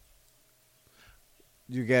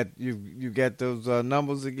 You got those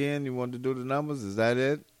numbers again? You want to do the numbers? Is that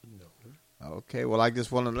it? No. Okay. Well, I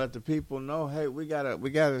just want to let the people know. Hey, we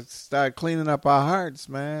gotta start cleaning up our hearts,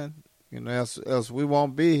 man. You know, else we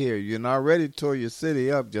won't be here. You're already tore your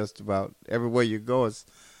city up. Just about everywhere you go,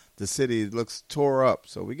 the city looks tore up.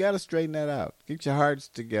 So we got to straighten that out. Get your hearts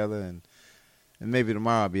together, and maybe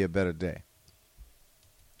tomorrow will be a better day.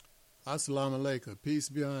 Assalamu alaikum. Peace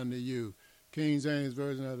be unto you. King James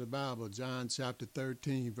Version of the Bible, John chapter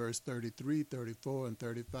 13, verse 33, 34, and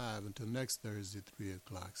 35. Until next Thursday, 3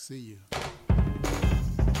 o'clock. See you.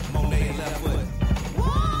 Monet left foot.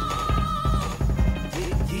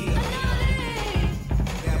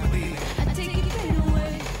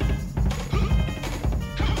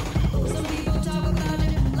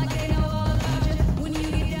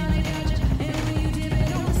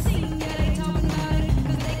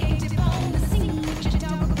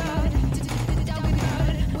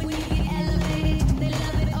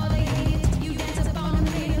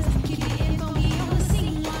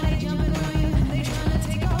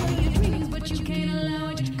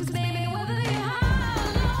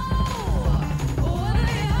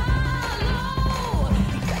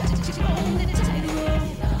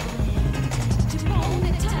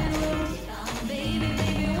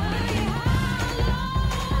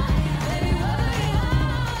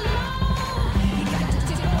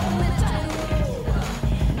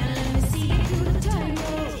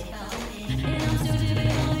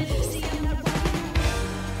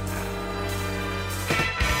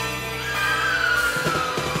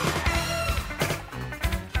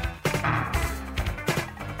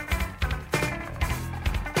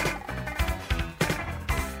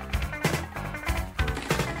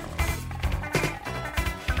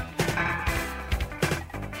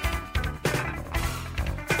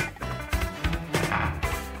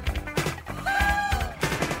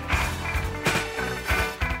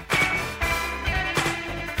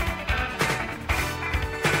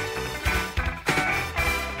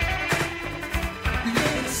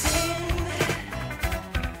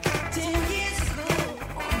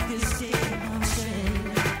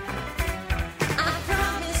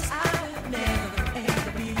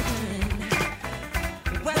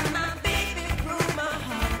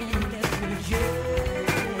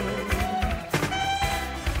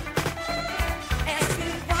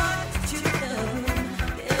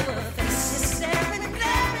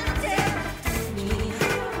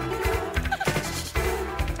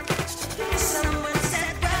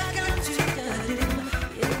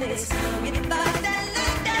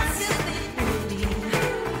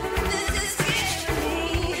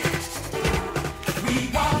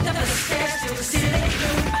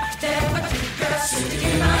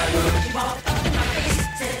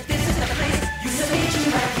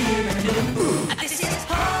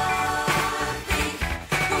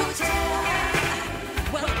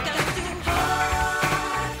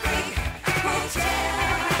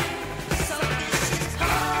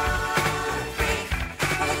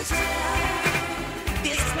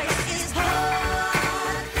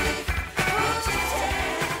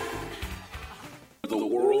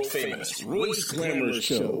 Famous Royce Glamour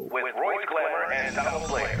Show with Royce Glamour and Donald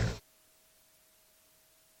Blair.